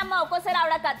 చెప్తానమ్మా, ఒక్కోసారి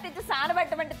ఆవిడ కత్తి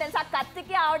సానబెట్టమంటే తెలుసు. ఆ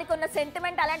కత్తికి ఆవిడకి ఉన్న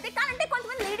సెంటిమెంట్ అలాంటి. కానీ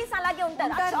కొంతమంది లేడీస్ అలాగే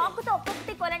ఉంటారు. చాకుతో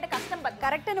ఒక్కొక్కటి కొనంటే కష్టం.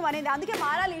 కరెక్ట్ అని అనేది. అందుకే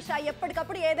మారాలి ఈషా.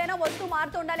 ఎప్పటికప్పుడు ఏదైనా వస్తువు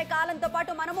మారుతూ ఉండాలి. కాలంతో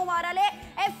పాటు మనము మారాలి.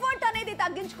 ఎఫర్ట్ అనేది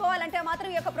తగ్గించుకోవాలంటే మాత్రం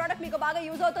ఈ యొక్క ప్రోడక్ట్ మీకు బాగా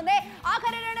యూజ్ అవుతుంది.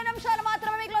 ఆఖరి 2 నిమిషాలు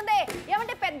మాత్రమే మీకు ఉంది.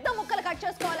 ఏమంటే పెద్ద ముక్కలు కట్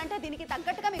చేసుకోవాలంటే దీనికి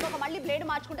తగ్గట్టుగా మీకు ఒక మళ్ళీ బ్లేడ్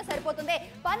మార్చుకుంటే సరిపోతుంది.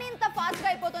 పని ఇంత ఫాస్ట్ గా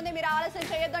అయిపోతుంది. మీరు ఆలస్యం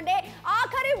చేయొద్దండి.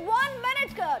 ఆఖరి 1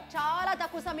 మినిట్, చాలా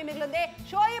తక్కువ సమయం మిగిలింది.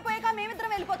 షో అయిపోయాక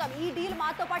మేమిద్దరం వెళ్ళిపోతాం. ఈ డీల్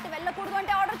మాతో పాటు వెళ్ళకూడదు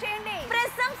అంటే ఆర్డర్ చేయండి.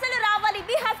 ప్రశంసలు రావాలి.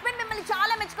 మీ హస్బెండ్ మిమ్మల్ని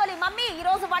చాలా మెచ్చుకోవాలి. మమ్మీ ఈ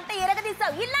రోజు వంట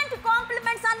ఎరగదీసావు. ఇలాంటి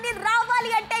కాంప్లిమెంట్స్ అన్ని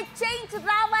రావాలి అంటే చేంజ్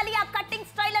రావాలి. ఆ కటింగ్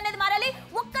స్టైల్ అనేది మారాలి.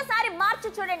 ఒక్కసారి మార్చి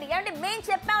చూడండి. ఏమంటే మేము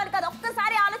చెప్పామని కాదు,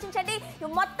 ఒక్కసారి ఆలోచించండి.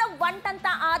 మొత్తం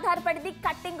వంటంతా ఆధారపడింది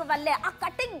కటింగ్ వల్లే. ఆ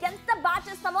కటింగ్ ఎంత బాగా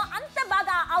చేస్తామో అంత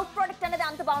బాగా అవుట్ ప్రొడక్ట్ అనేది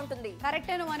అంత బాగుంటుంది.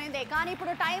 కరెక్ట్ నువ్వు అనేది. కానీ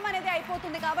ఇప్పుడు టైం అనేది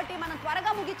అయిపోతుంది కాబట్టి మనం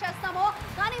త్వరగా ముగిచ్చేస్తాము.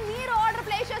 కానీ మీరు ఆర్డర్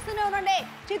ప్లేస్ చేస్తూనే ఉండండి.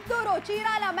 చిత్తూరు,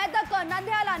 చీరాల, మెదక్,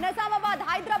 నంద్యాల, నిజామాబాద్,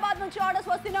 హైదరాబాద్ నుంచి ఆర్డర్స్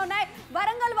వస్తూనే ఉన్నాయి.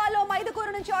 వరంగల్ వాళ్ళు,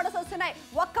 మైదుకూరు నుంచి ఆర్డర్స్ వస్తున్నాయి.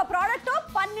 ఒక్క ప్రోడక్ట్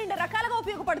 12 రకాలుగా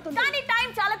ఉపయోగపడుతుంది. కానీ టైం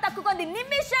చాలా తక్కువ ఉంది.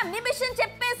 నిమిషం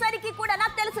చెప్పేసరికి కూడా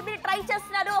నాకు తెలుసు మీరు ట్రై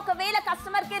చేస్తున్నారు. ఒకవేళ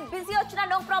కస్టమర్ కేర్ బిజీ వచ్చినా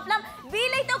నో ప్రాబ్లం.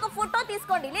 వీలైతే ఒక ఫోటో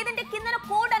తీసుకోండి, లేదంటే కింద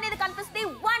కోడ్ అనేది కనిపిస్తుంది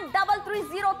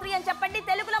 13303 అని చెప్పండి.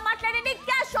 తెలుగులో మాట్లాడండి.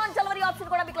 క్యాష్ ఆన్ డెలివరీ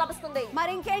ఆప్షన్ కూడా మీకు లభిస్తుంది.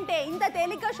 మరి ఇంకేంటి, ఇంత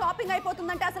తేలిగ్గా షాపింగ్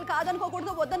అయిపోతుందంటే అసలు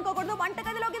కాదనుకోకూడదు, వద్దనుకోకూడదు.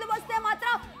 వంటగదిలోకి ఇది వస్తే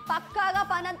మాత్రం పక్కాగా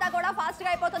పనంతా కూడా ఫాస్ట్ గా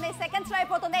అయిపోతుంది. సెకండ్స్ లో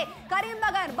అయిపోతుంది.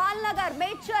 Karimnagar, Balnagar,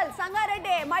 Medchal,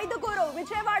 Sangareddy, Mydukur,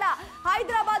 Vijayawada,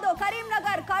 Hyderabad,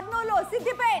 Karimnagar, Kurnool,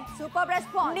 Siddipet super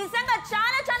response. నిజంగా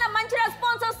చాలా చాలా మంచి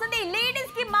రెస్పాన్స్ వస్తుంది.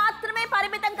 లేడీస్ కి మాత్రమే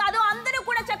పరిమితం కాదు, అందరూ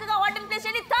కూడా చక్కగా ఆర్డర్ ప్లేస్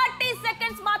చేయండి. 30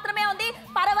 సెకండ్స్ మాత్రమే ఉంది.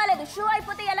 పర్వాలేదు. షో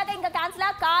అయిపోతే ఎలాగ ఇంకా క్యాన్సిల్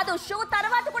కాదు. షో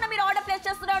తర్వాత కూడా మీరు ఆర్డర్ ప్లేస్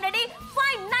చేస్తూనే ఉండండి.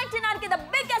 599 కి ద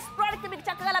బిగ్గెస్ట్ ప్రోడక్ట్ మీకు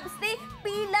చక్కగా లభిస్తుంది.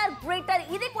 పీలర్ గ్రేటర్,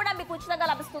 ఇది కూడా మీకు ఉచితంగా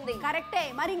లభిస్తుంది. కరెక్టే.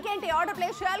 మరి ఇంకేంటి, ఆర్డర్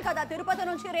ప్లేస్ చేయాలి కదా. తిరుపతి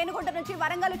నుంచి, రేణిగుంట నుంచి,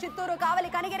 వరంగల్, చిత్తూరు, కావలి,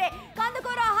 కనిగిరి,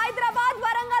 కందుకూరు, హైదరాబాద్,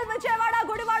 వరంగల్, విజయవాడ,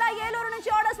 గుడివాడ, ఏలూరు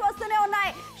నుంచి ఆర్డర్స్ వస్తూనే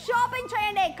ఉన్నాయి. షాపింగ్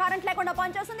చేయండి. కరెంట్ లేకుండా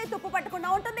పనిచేస్తుంది, తుప్పు పట్టకుండా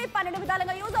ఉంటుంది, 12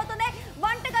 విధాలుగా యూజ్ అవుతుంది.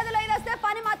 వంటగదిలో ఇది వస్తే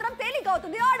పని మాత్రం తేలిక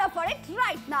అవుతుంది. Order for it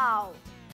right now.